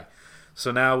didn't die. So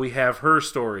now we have her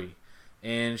story.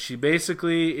 And she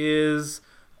basically is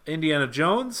Indiana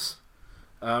Jones.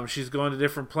 She's going to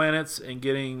different planets and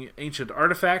getting ancient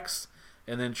artifacts,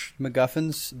 and then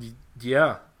MacGuffins?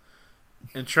 Yeah.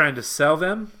 And trying to sell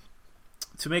them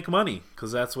to make money,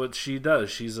 because that's what she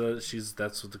does.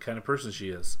 That's what the kind of person she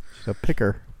is. She's a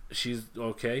picker. She's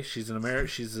okay. She's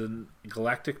a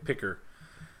galactic picker,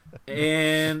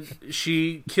 and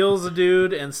she kills the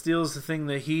dude and steals the thing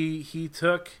that he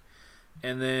took.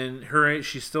 And then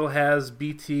she still has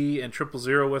BT and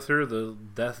 000 with her, the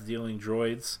death-dealing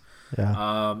droids.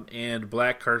 Yeah. And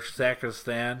Black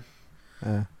Kazakhstan,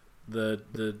 Yeah. the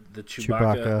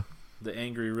Chewbacca, the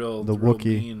angry, the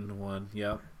Wookiee. mean one.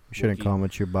 Yep. You shouldn't call him a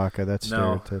Chewbacca. That's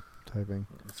stereotyping.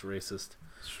 That's racist.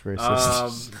 It's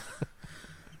racist.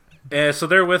 And so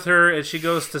they're with her, and she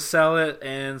goes to sell it,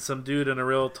 and some dude in a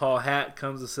real tall hat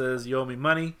comes and says, "You owe me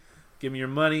money. Give me your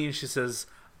money." And she says,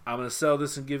 "I'm going to sell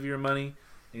this and give you your money."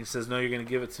 And he says, "No, you're going to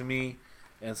give it to me."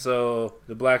 And so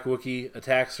the Black Wookiee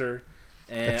attacks her,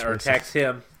 attacks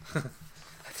him.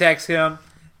 Attacks him,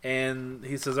 and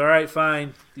he says, "All right,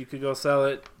 fine. You could go sell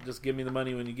it. Just give me the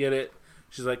money when you get it."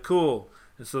 She's like, "Cool."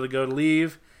 And so they go to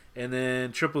leave, and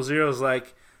then 000 is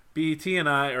like, BT and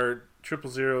I, or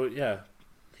 000, yeah.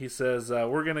 He says,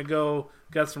 "We're going to go,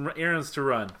 got some errands to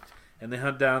run." And they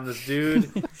hunt down this dude.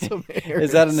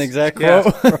 Is that an exact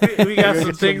quote? Yeah. We got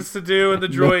some things to do in the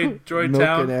droid milk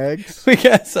town. And eggs. We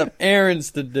got some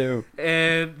errands to do.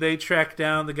 And they track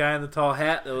down the guy in the tall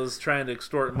hat that was trying to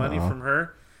extort money from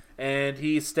her. And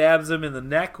he stabs him in the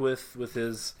neck with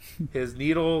his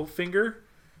needle finger.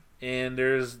 And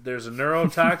there's a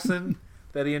neurotoxin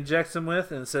that he injects him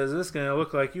with, and says, "This is going to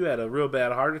look like you had a real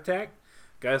bad heart attack."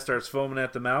 Guy starts foaming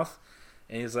at the mouth.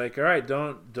 And he's like, "All right,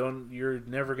 don't, you're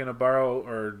never going to borrow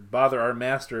or bother our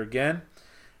master again."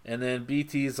 And then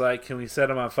BT's like, "Can we set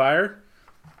him on fire?"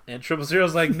 And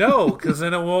 000's like, "No, because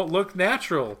then it won't look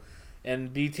natural."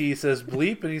 And BT says,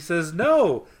 "Bleep," and he says,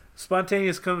 "No,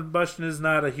 spontaneous combustion is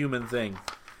not a human thing."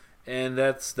 And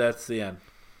that's the end.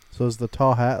 So is the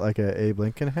tall hat like a Abe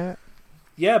Lincoln hat?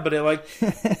 Yeah, but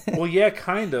well, yeah,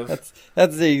 kind of.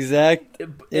 That's the exact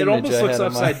It almost looks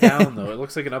upside down, though. It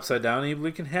looks like an upside down Abe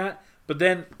Lincoln hat. But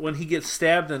then when he gets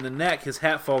stabbed in the neck, his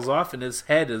hat falls off, and his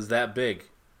head is that big.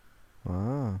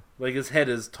 Wow. Like, his head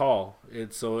is tall.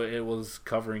 So it was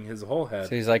covering his whole head.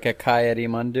 So he's like a Coyote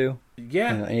Mundu?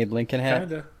 Yeah. An Abe Lincoln hat?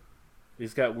 Kinda.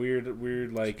 He's got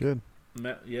weird, like... Good.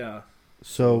 Yeah.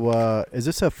 So, is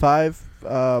this a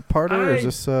 5-parter, or is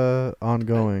this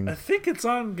ongoing? I think it's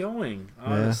ongoing,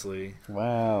 honestly. Yeah.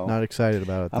 Wow. Not excited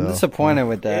about it, though. I'm disappointed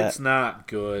with that. It's not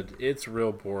good. It's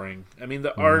real boring. I mean,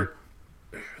 the art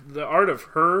of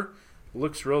her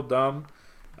looks real dumb.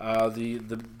 The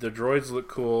droids look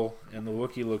cool, and the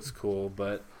Wookiee looks cool,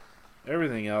 but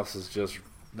everything else is just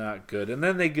not good. And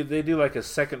then they do like a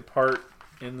second part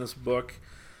in this book.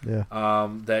 Yeah.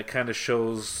 That kind of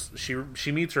shows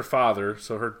she meets her father,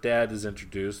 so her dad is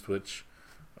introduced, which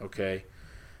okay.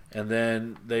 And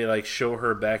then they like show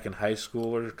her back in high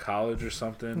school or college or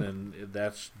something, and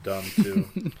that's dumb too.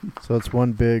 So it's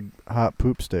one big hot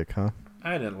poop stick, huh?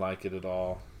 I didn't like it at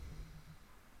all.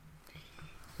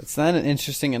 It's not an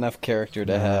interesting enough character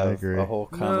to have a whole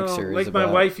comic series like about.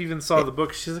 My wife even saw the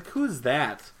book. She's like, "Who is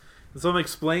that?" And so I'm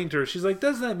explaining to her. She's like,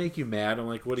 "Doesn't that make you mad?" I'm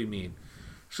like, "What do you mean?"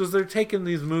 She goes, "They're taking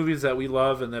these movies that we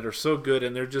love and that are so good,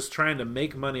 and they're just trying to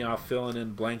make money off filling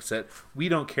in blanks that we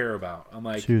don't care about." I'm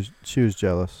like, she was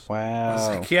jealous. Wow. I was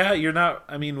like, "Yeah, you're not.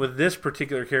 I mean, with this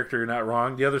particular character, you're not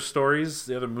wrong. The other stories,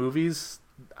 the other movies,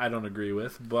 I don't agree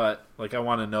with. But like, I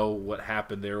want to know what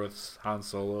happened there with Han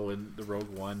Solo and the Rogue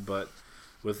One. But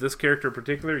with this character in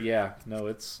particular, yeah, no,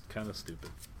 it's kind of stupid."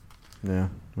 Yeah.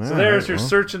 So there's your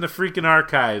search in the freaking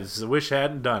archives. I wish I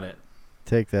hadn't done it.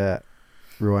 Take that.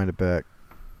 Rewind it back.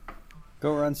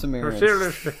 Go run some errands.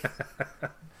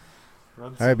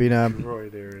 All right, B-Nob.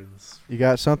 Droid errands. You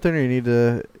got something, or you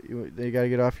got to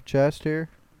get off your chest here?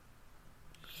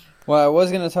 Well, I was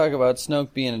going to talk about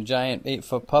Snoke being a giant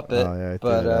 8-foot puppet. Oh, yeah, I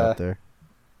but, threw it out there.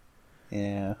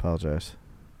 Yeah. Apologize.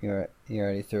 You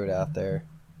already threw it out there.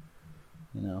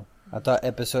 You know, I thought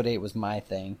Episode 8 was my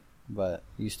thing, but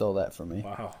you stole that from me.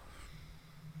 Wow.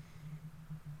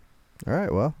 All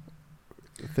right, well,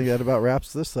 I think that about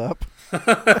wraps this up.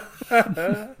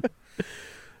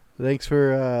 Thanks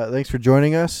for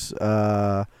joining us.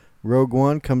 Rogue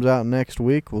One comes out next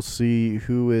week. We'll see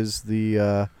who is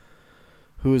the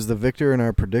victor in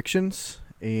our predictions,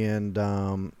 and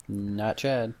not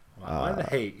Chad. Why the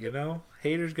hate? You know,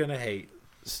 haters gonna hate.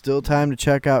 Still time to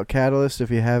check out Catalyst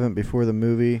if you haven't before the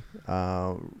movie.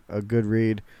 A good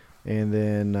read, and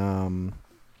then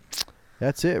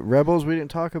that's it. Rebels we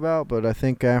didn't talk about, but I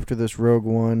think after this Rogue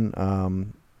One,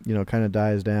 kind of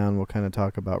dies down, we'll kind of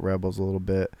talk about Rebels a little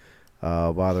bit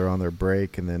while they're on their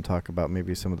break, and then talk about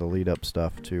maybe some of the lead-up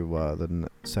stuff to the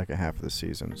second half of the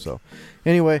season. So,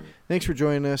 anyway, thanks for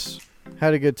joining us.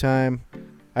 Had a good time.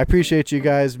 I appreciate you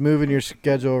guys moving your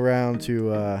schedule around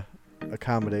to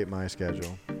accommodate my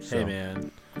schedule. So. Hey,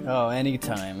 man. Oh,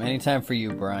 anytime for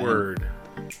you, Brian. Word.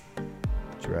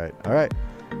 That's right. All right.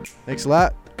 Thanks a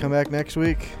lot. Come back next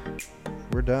week.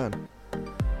 We're done.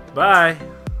 Bye.